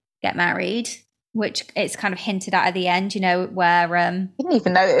Eowyn get married, which it's kind of hinted at the end, where... I didn't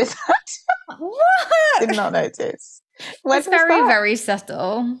even notice that. What? Did not notice. When It's was very, that? very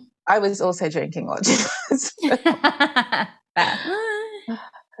subtle. I was also drinking watching this. Fair.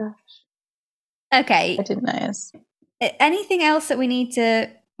 I Okay. didn't notice. Anything else that we need to?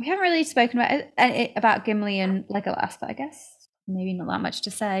 We haven't really spoken about Gimli and Legolas, but I guess maybe not that much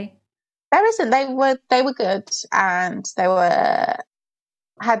to say. There isn't. They were good, and they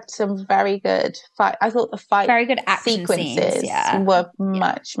had some very good fight. I thought the fight Very good action sequences scenes. Yeah. were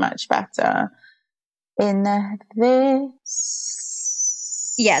much better in this.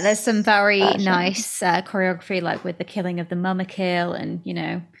 Yeah, there's some very version. nice choreography, like with the killing of the Mummikill, and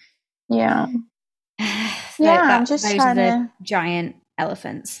Yeah. I'm just those trying are the to. giant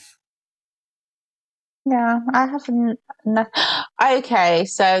elephants. Yeah, I haven't. Okay,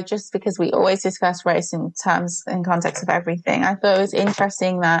 so just because we always discuss race in context of everything, I thought it was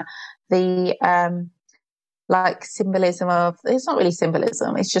interesting that the like symbolism of, it's not really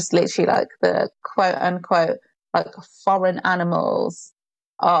symbolism, it's just literally like the quote unquote like foreign animals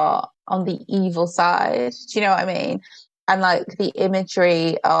are on the evil side. Do you know what I mean? And like the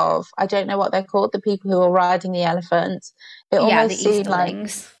imagery of, I don't know what they're called, the people who are riding the elephant. It almost the seemed like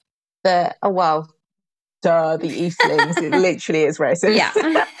Easterlings. the the Eastlings. It literally is racist. Yeah.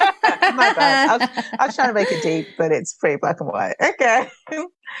 My bad. I was trying to make it deep, but it's pretty black and white. Okay.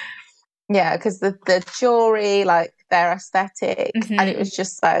 Yeah, because the jewelry, like their aesthetic, and it was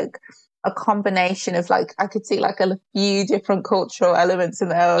just like a combination of like, I could see like a few different cultural elements in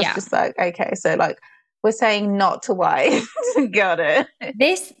there. I was just like, okay, so like we're saying not to white. Got it.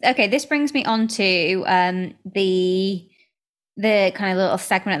 This brings me on to the kind of little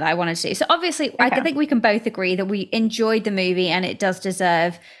segment that I wanted to do. So obviously, okay. I think we can both agree that we enjoyed the movie and it does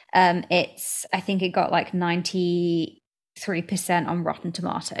deserve I think it got like 93% on Rotten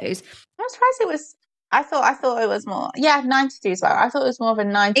Tomatoes. I'm surprised it was, I thought it was more, 92 as well. I thought it was more of a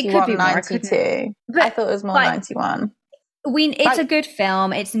 91, 92. I thought it was more 91. It's a good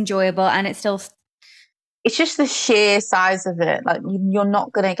film, it's enjoyable, and it's still, it's just the sheer size of it. Like you're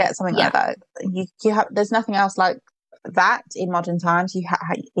not going to get something like that. You have, there's nothing else like that in modern times. And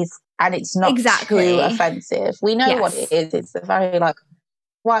it's not too offensive. We know what it is. It's a very like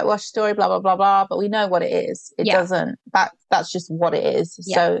whitewash story, blah blah blah blah. But we know what it is. It doesn't. That's just what it is.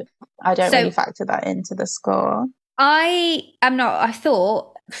 Yeah. So I don't really factor that into the score. I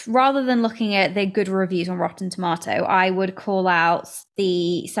thought, rather than looking at the good reviews on Rotten Tomato, I would call out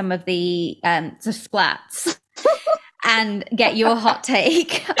some of the splats. And get your hot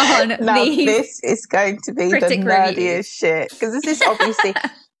take on this is going to be the nerdiest shit, because this is obviously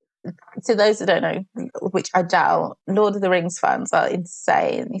to those that don't know, which I doubt, Lord of the Rings fans are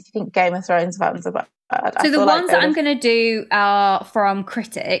insane. If you think Game of Thrones fans are bad, so the ones that I'm going to do are from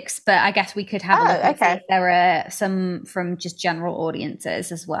critics, but I guess we could have a look and see if there are some from just general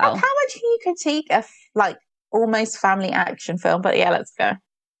audiences as well. Like, how much can you critique a like almost family action film? But let's go.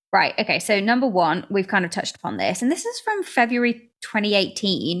 Right. Okay. So number one, we've kind of touched upon this, and this is from February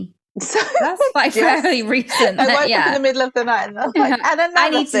 2018. So that's like fairly recent. I woke up in the middle of the night and I'm like, I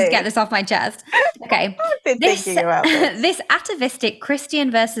need to get this off my chest. Okay. I've been thinking about this. This atavistic Christian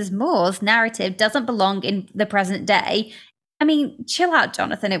versus Moors narrative doesn't belong in the present day. I mean, chill out,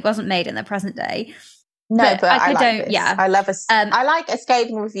 Jonathan. It wasn't made in the present day. No, but I like this. Yeah. I love I like a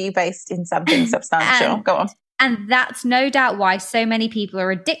scathing review based in something substantial. Go on. And that's no doubt why so many people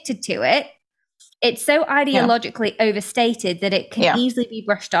are addicted to it. It's so ideologically overstated that it can easily be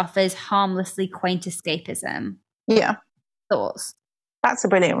brushed off as harmlessly quaint escapism. Yeah. Thoughts? That's a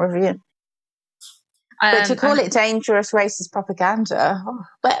brilliant review. But to call it dangerous racist propaganda,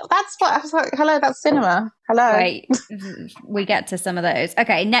 but that's what I was like, hello, that's cinema. Hello. Right. We get to some of those.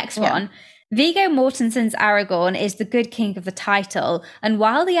 Okay, next one. Viggo Mortensen's Aragorn is the good king of the title, and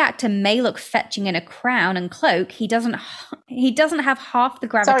while the actor may look fetching in a crown and cloak, he doesn't have half the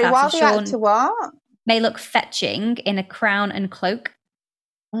gravitas. Sorry, while the actor what? May look fetching in a crown and cloak.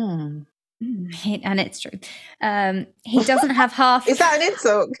 And it's true. He doesn't have half. Is that an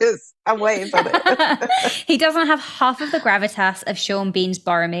insult? Because I'm waiting for it. He doesn't have half of the gravitas of Sean Bean's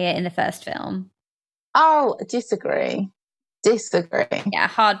Boromir in the first film. Oh, disagree. Yeah,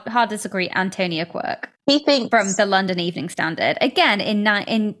 hard disagree. Antonia Quirk. He thinks from the London Evening Standard again in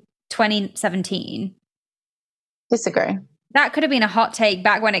 2017. Disagree. That could have been a hot take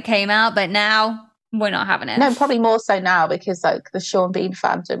back when it came out, but now we're not having it. No, probably more so now because like the Sean Bean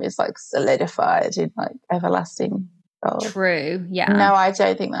fandom is like solidified in like everlasting gold. True. Yeah. No, I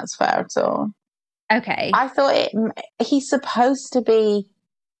don't think that's fair at all. Okay. I thought he's supposed to be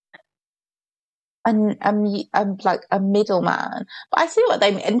like a middleman, but I see what they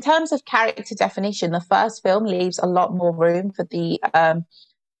mean in terms of character definition. The first film leaves a lot more room for the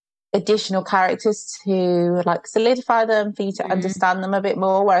additional characters to like solidify them for you to understand them a bit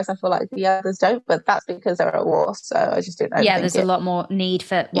more, whereas I feel like the others don't, but that's because they're at war, so I just didn't overthink there's it. a lot more need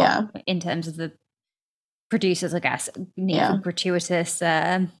for in terms of the producers, I guess, need for gratuitous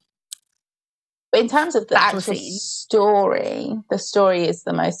but in terms of the actual story, the story is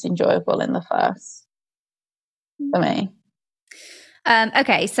the most enjoyable in the first for me.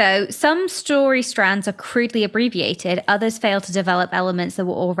 Okay, so some story strands are crudely abbreviated, others fail to develop elements that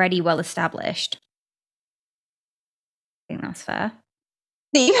were already well established. I think that's fair.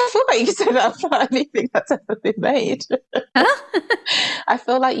 I feel like you can say that about anything that's ever been made. Huh? I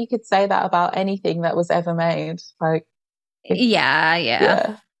feel like you could say that about anything that was ever made. Like,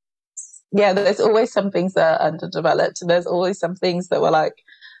 yeah. There's always some things that are underdeveloped, and there's always some things that were like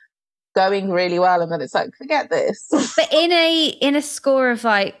going really well, and then it's like, forget this. But in a score of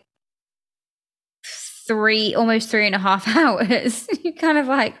like almost 3.5 hours, you kind of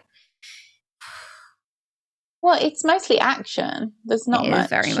like, well, it's mostly action. There's not much.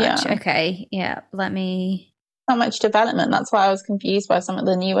 Very much. Okay, yeah. Not much development. That's why I was confused by some of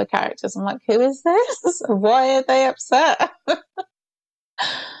the newer characters. I'm like, who is this? Why are they upset?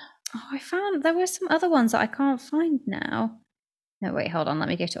 I found there were some other ones that I can't find now. No, wait, hold on. Let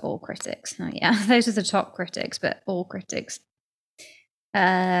me go to all critics. Oh, yeah, those are the top critics, but all critics.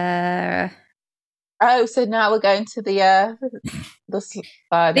 So now we're going to the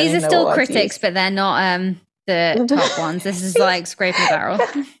these are still critics, but they're not the top ones. This is like scraping the barrel.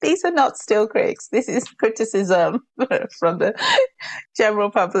 These are not still critics. This is criticism from the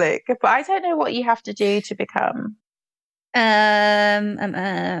general public. But I don't know what you have to do to become.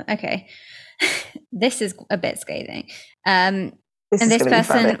 Okay. This is a bit scathing.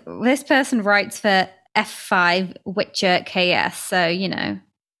 This person writes for F5 Witcher KS, so you know.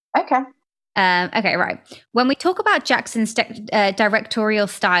 Okay. Okay, right. When we talk about Jackson's directorial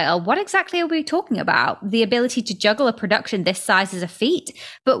style, what exactly are we talking about? The ability to juggle a production this size is a feat,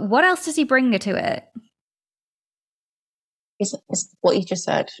 but what else does he bring to it? It's what you just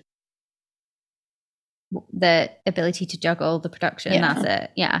said. The ability to juggle the production, that's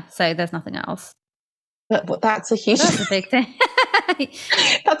it. Yeah, so there's nothing else. But that's a big thing.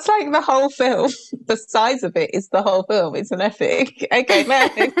 That's like the whole film. The size of it is the whole film. It's an epic. Okay,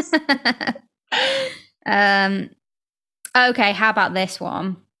 next. Okay, how about this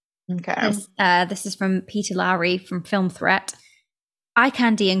one? Okay. This is from Peter Lowry from Film Threat. Eye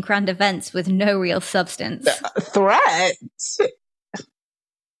candy and grand events with no real substance. Threat?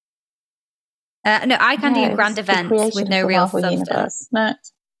 No, eye candy and grand events with no real substance.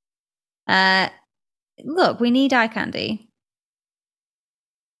 Next. Look, we need eye candy.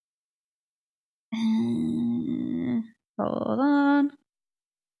 Hold on.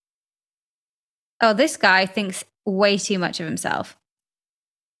 Oh, this guy thinks way too much of himself.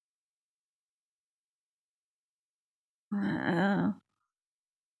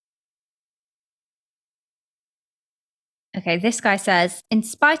 Okay, this guy says, in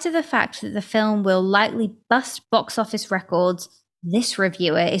spite of the fact that the film will likely bust box office records, this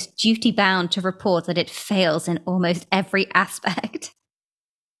reviewer is duty bound to report that it fails in almost every aspect.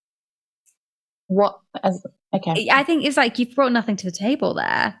 Okay. I think it's like you've brought nothing to the table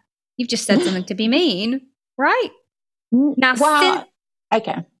there. You've just said something to be mean, right? Now,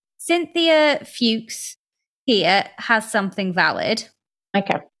 okay. Cynthia Fuchs here has something valid.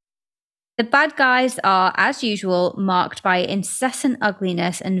 Okay. The bad guys are, as usual, marked by incessant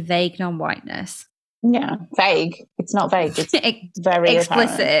ugliness and vague non-whiteness. Yeah, vague. It's not vague. It's very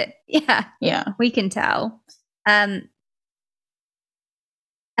explicit. Apparent. Yeah, we can tell. And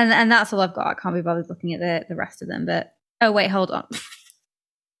that's all I've got. I can't be bothered looking at the rest of them. But oh wait, hold on.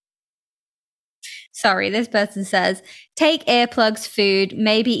 Sorry, this person says, take earplugs, food,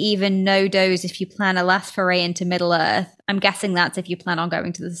 maybe even no dose if you plan a last foray into Middle Earth. I'm guessing that's if you plan on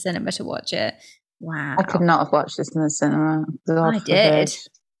going to the cinema to watch it. Wow. I could not have watched this in the cinema. I did.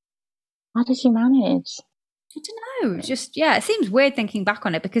 How did you manage? I don't know. Just, it seems weird thinking back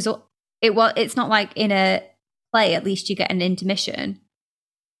on it because it's not like in a play, at least you get an intermission.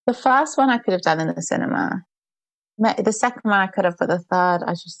 The first one I could have done in the cinema. The second one I could have, but the third,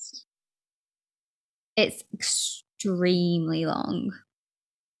 it's extremely long.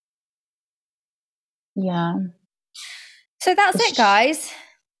 Yeah. So that's it, guys.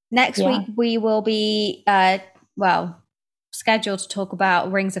 Next week we will be, scheduled to talk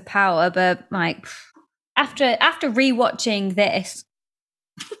about Rings of Power, but like after rewatching this,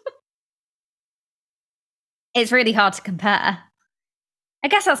 it's really hard to compare. I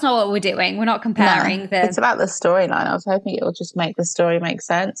guess that's not what we're doing. We're not comparing. It's about the storyline. I was hoping it will just make the story make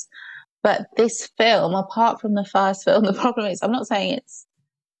sense. But this film, apart from the first film, the problem is, I'm not saying it's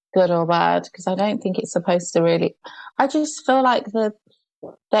good or bad, because I don't think it's supposed to really. I just feel like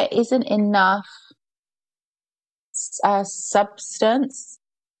there isn't enough substance,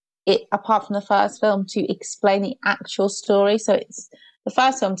 apart from the first film, to explain the actual story. So the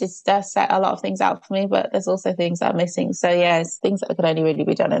first film just does set a lot of things out for me, but there's also things that are missing. So yeah, it's things that could only really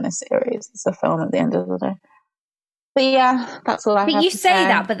be done in a series. It's a film at the end of the day. But yeah, that's all I have to say. But you say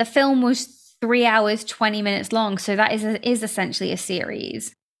that, but the film was 3 hours, 20 minutes long. So that is essentially a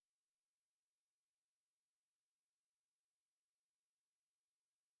series.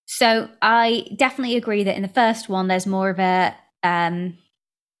 So I definitely agree that in the first one, there's more of a, I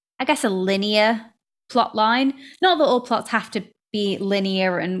guess, a linear plot line. Not that all plots have to be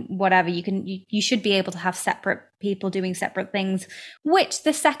linear and whatever. You should be able to have separate people doing separate things, which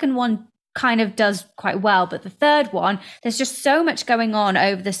the second one kind of does quite well. But the third one, there's just so much going on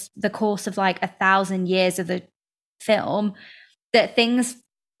over the course of like 1,000 years of the film that things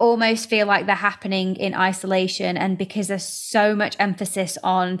almost feel like they're happening in isolation. And because there's so much emphasis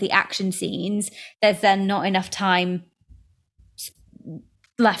on the action scenes, there's then not enough time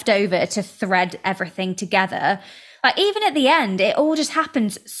left over to thread everything together. Like even at the end, it all just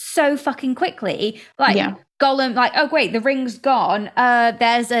happens so fucking quickly. Like Gollum, like, oh great, the ring's gone.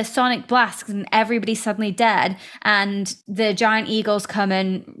 There's a sonic blast and everybody's suddenly dead. And the giant eagles come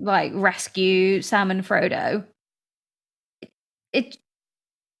and like rescue Sam and Frodo.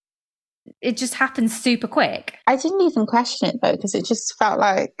 It just happens super quick. I didn't even question it though, because it just felt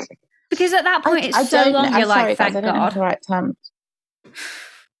like, because at that point it's so long. You're like, thank God. Have the right term.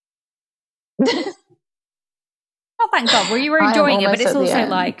 Oh, thank God. Well, you were enjoying it, but it's also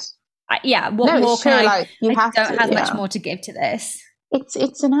like, what more can I? Like, I don't have much more to give to this.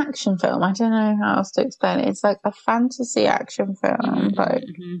 It's an action film. I don't know how else to explain it. It's like a fantasy action film.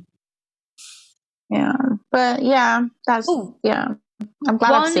 Yeah, but yeah, that's I'm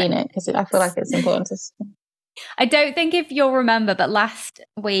glad I've seen it, because I feel like it's important to see. I don't think if you'll remember, but last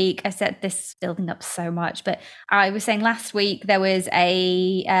week I said this is building up so much, but I was saying last week there was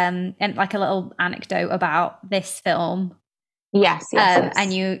and like a little anecdote about this film. Yes.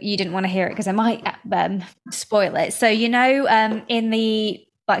 And you didn't want to hear it because I might spoil it. So in the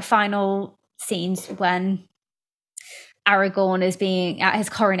like final scenes when Aragorn is being at his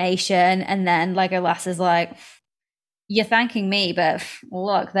coronation, and then Legolas is like, you're thanking me, but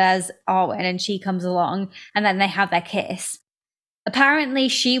look, there's Arwen, and she comes along, and then they have their kiss. Apparently,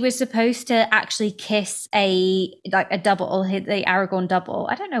 she was supposed to actually kiss a double, the Aragorn double.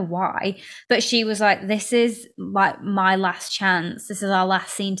 I don't know why, but she was like, "This is like my last chance. This is our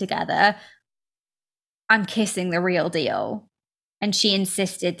last scene together. I'm kissing the real deal," and she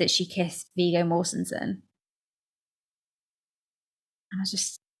insisted that she kissed Viggo Mortensen. And I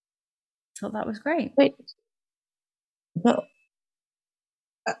just thought that was great. Wait. Well,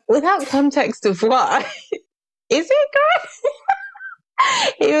 without context of why, is it good?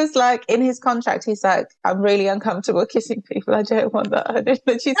 He was like, in his contract, he's like, I'm really uncomfortable kissing people. I don't want that.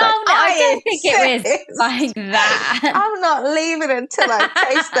 But she's like, I don't think it was like that. I'm not leaving until I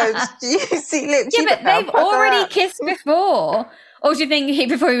taste those juicy lips. Yeah, but they've already kissed before. Or do you think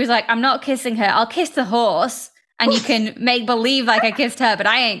before he was like, I'm not kissing her, I'll kiss the horse. And you can make believe like I kissed her, but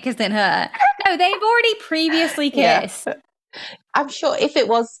I ain't kissing her. No, they've already previously kissed. Yeah. I'm sure if it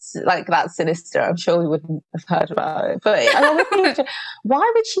was like that sinister, I'm sure we wouldn't have heard about it. But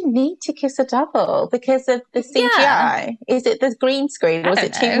why would she need to kiss a double? Because of the CGI? Yeah. Is it the green screen? Was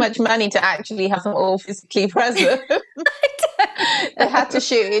it too much money to actually have them all physically present? They had to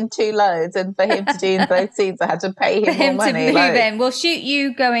shoot in 2 loads, and for him to do in both scenes, I had to pay him more money. To move in. We'll shoot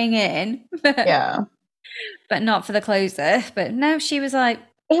you going in. Yeah. But not for the closer. But no, she was like...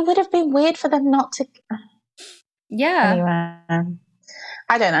 It would have been weird for them not to... Yeah. Anyway,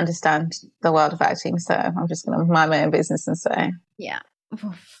 I don't understand the world of acting, so I'm just going to mind my own business and say... Yeah.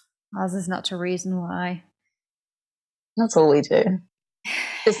 Ours is not to reason why. That's all we do.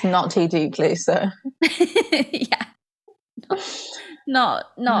 Just not too deeply, so... Yeah. Not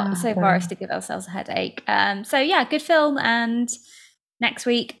so far as to give ourselves a headache. So yeah, good film, and next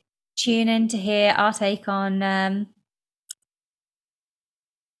week tune in to hear our take on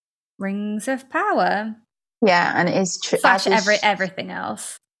Rings of Power. Yeah, and it's slash everything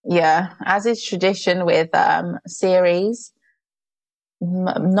else. Yeah, as is tradition with series,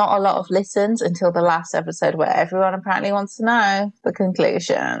 not a lot of listens until the last episode, where everyone apparently wants to know the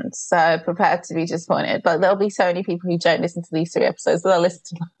conclusion. So prepare to be disappointed. But there'll be so many people who don't listen to these 3 episodes, they'll listen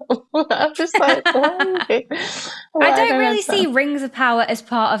to them. I'm just like, why? I don't really see Rings of Power as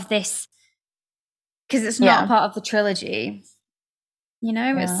part of this, because it's not part of the trilogy.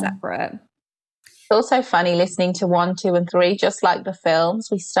 It's separate. also funny listening to 1, 2, and 3, just like the films.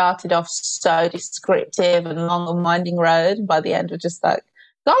 We started off so descriptive and long and winding road, and by the end we're just like,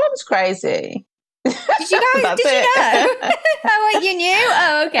 Gollum's crazy. Did you guys? That's Did you it. know? Oh, wait, you knew?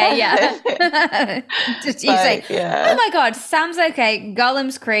 Oh, okay, yeah. Did you say? yeah. Oh my God, Sam's okay.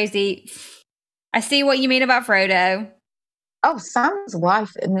 Gollum's crazy. I see what you mean about Frodo. Oh, Sam's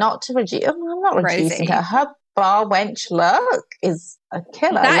wife, not to reduce. I'm not reducing Rosie. her. Her bar wench look is a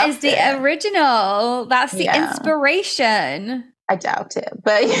killer. That I is loved the it. original. That's the Yeah. inspiration. I doubt it,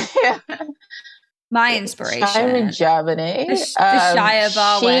 but yeah. My Shire inspiration. in Germany. The Shire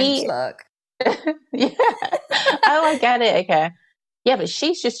bar wench look. Yeah. Oh, I get it. Okay. Yeah, but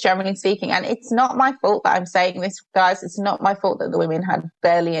she's just German speaking, and it's not my fault that I'm saying this, guys. It's not my fault that the women had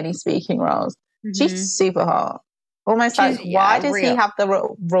barely any speaking roles. Mhm. She's super hot. Almost She's- like, yeah, why does real. he have the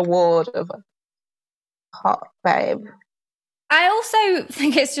reward of a hot babe? I also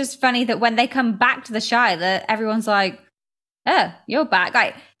think it's just funny that when they come back to the Shire, that everyone's like, "Oh, you're back!"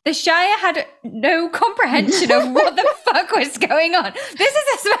 Like the Shire had no comprehension of what the fuck was going on. This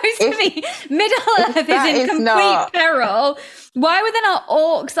is supposed to be Middle Earth is that in is complete not- peril. Why were there not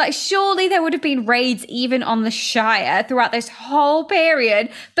orcs? Like, surely there would have been raids even on the Shire throughout this whole period.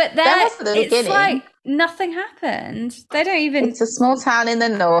 But There there, was at the it's beginning. like nothing happened. They don't even. It's a small town in the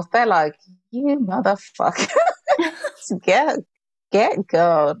north. They're like, you motherfucker, get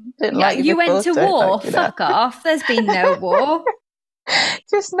gone. Didn't Yeah, like you went to before, don't war. like you now. Fuck off. There's been no war.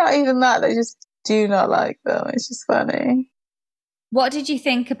 Just not even that. They just do not like them. It's just funny. What did you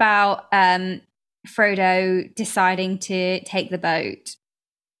think about Frodo deciding to take the boat?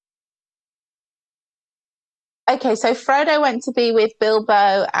 Okay, so Frodo went to be with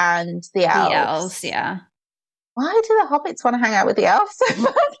Bilbo and the elves. The elves, yeah. Why do the hobbits want to hang out with the elves so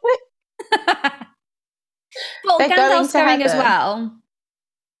badly? Well, They're going Gandalf's to going as heaven. well.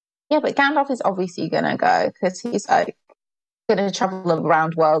 Yeah, but Gandalf is obviously going to go because he's like going to travel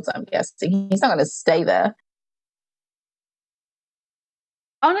around worlds, I'm guessing. He's not going to stay there.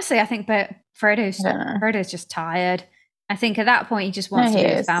 Honestly, I think but Frodo's I don't know. Frodo's just tired. I think at that point he just wants No, to he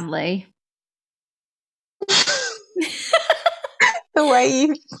be with is. family. The way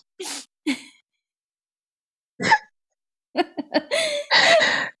you...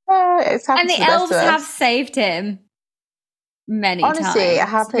 it's happened And the to best elves of us. have saved him many Honestly, times. it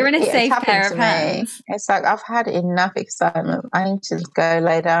happened. You're in a it's safe happened pair to of me. hands. It's like I've had enough excitement. I need to go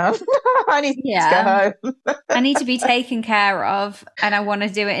lay down. I need Yeah. to go home. I need to be taken care of, and I want to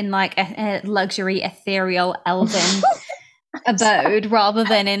do it in like a luxury, ethereal, elven abode rather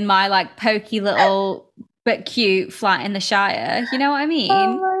than in my like pokey little but cute flat in the Shire. You know what I mean?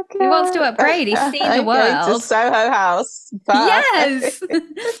 Oh my He wants to God. upgrade. He's seen the I'm going to world. Soho House. Bye. Yes.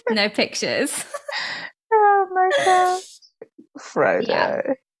 No pictures. Oh my God.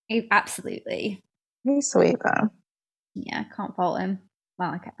 Frodo. Yeah. Absolutely. He's sweet though. Yeah, can't fault him.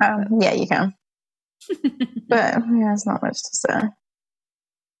 Well, I can. Yeah, you can. But yeah, there's not much to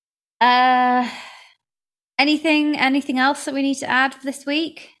say. Anything else that we need to add for this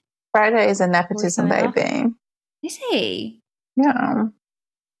week? Frodo is a nepotism sign off? baby. Is he? Yeah.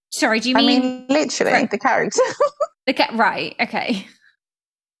 Sorry, do you I mean mean, literally, Fro- the character. the cat? Right. Okay.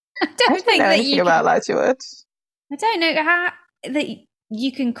 I I don't don't think know that anything you. about Elijah Wood. I don't know how that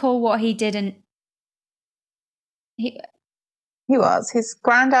you can call what he did and He was. His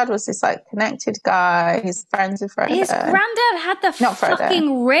granddad was this like connected guy. He's friends with Frodo. his granddad had the Not Frodo.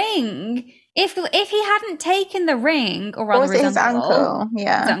 fucking ring. If he hadn't taken the ring, or Or rather was it his uncle? his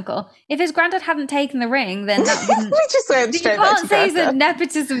Yeah. uncle. If his granddad hadn't taken the ring, then that wouldn't. We just went You straight back can't to say he's a granddad.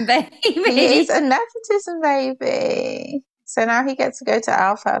 nepotism baby. He is a nepotism baby. So now he gets to go to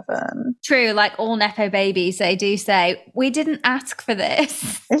Elf Heaven. True, like all nepo babies, they do say we didn't ask for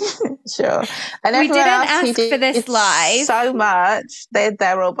this. Sure. And We everyone didn't else who ask for this did live. so much.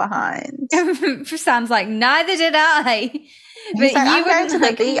 They're all behind. Sam's like, neither did I. But He's like, you I'm going to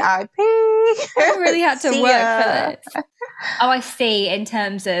wouldn't, the like, VIP. I really had to See work ya. for this. Oh, I see. In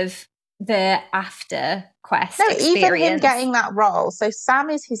terms of the after quest No, experience. even him getting that role. So Sam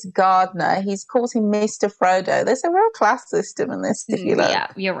is his gardener. He's called him Mr. Frodo. There's a real class system in this, if you look. Yeah,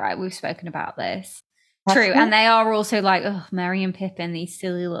 you're right. We've spoken about this. Have True. we? And they are also like, oh, Merry and Pippin, these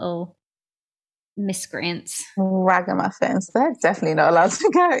silly little miscreants. Ragamuffins. They're definitely not allowed to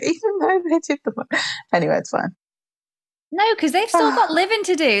go, even though they did the. Anyway, it's fine. No, because they've still got living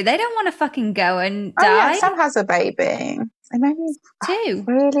to do. They don't want to fucking go and Oh, die yeah, Sam has a baby. I maybe too.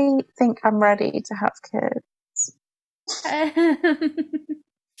 really think I'm ready to have kids.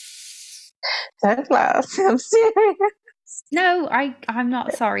 Don't laugh. I'm serious. No, I'm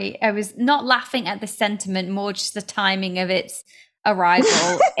not sorry. I was not laughing at the sentiment, more just the timing of its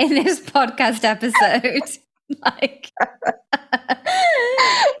arrival in this podcast episode. Like,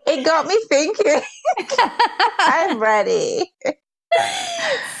 It got me thinking. I'm ready.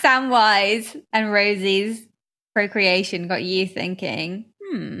 Samwise and Rosie's procreation got you thinking,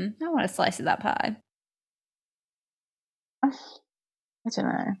 I want a slice of that pie. I don't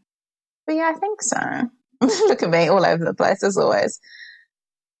know. But yeah, I think so. Look at me all over the place as always.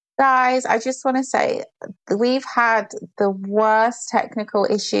 Guys, I just want to say we've had the worst technical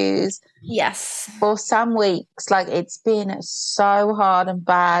issues Yes. for some weeks. Like, it's been so hard and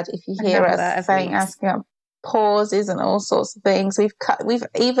bad. If you hear us saying, asking up pauses and all sorts of things, we've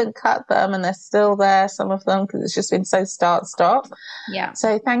even cut them, and they're still there, some of them, because it's just been so start-stop. Yeah.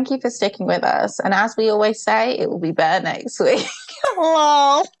 So thank you for sticking with us. And as we always say, it will be better next week.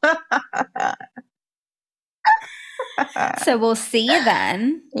 Lol. So we'll see you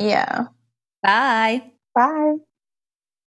then. Yeah. Bye. Bye.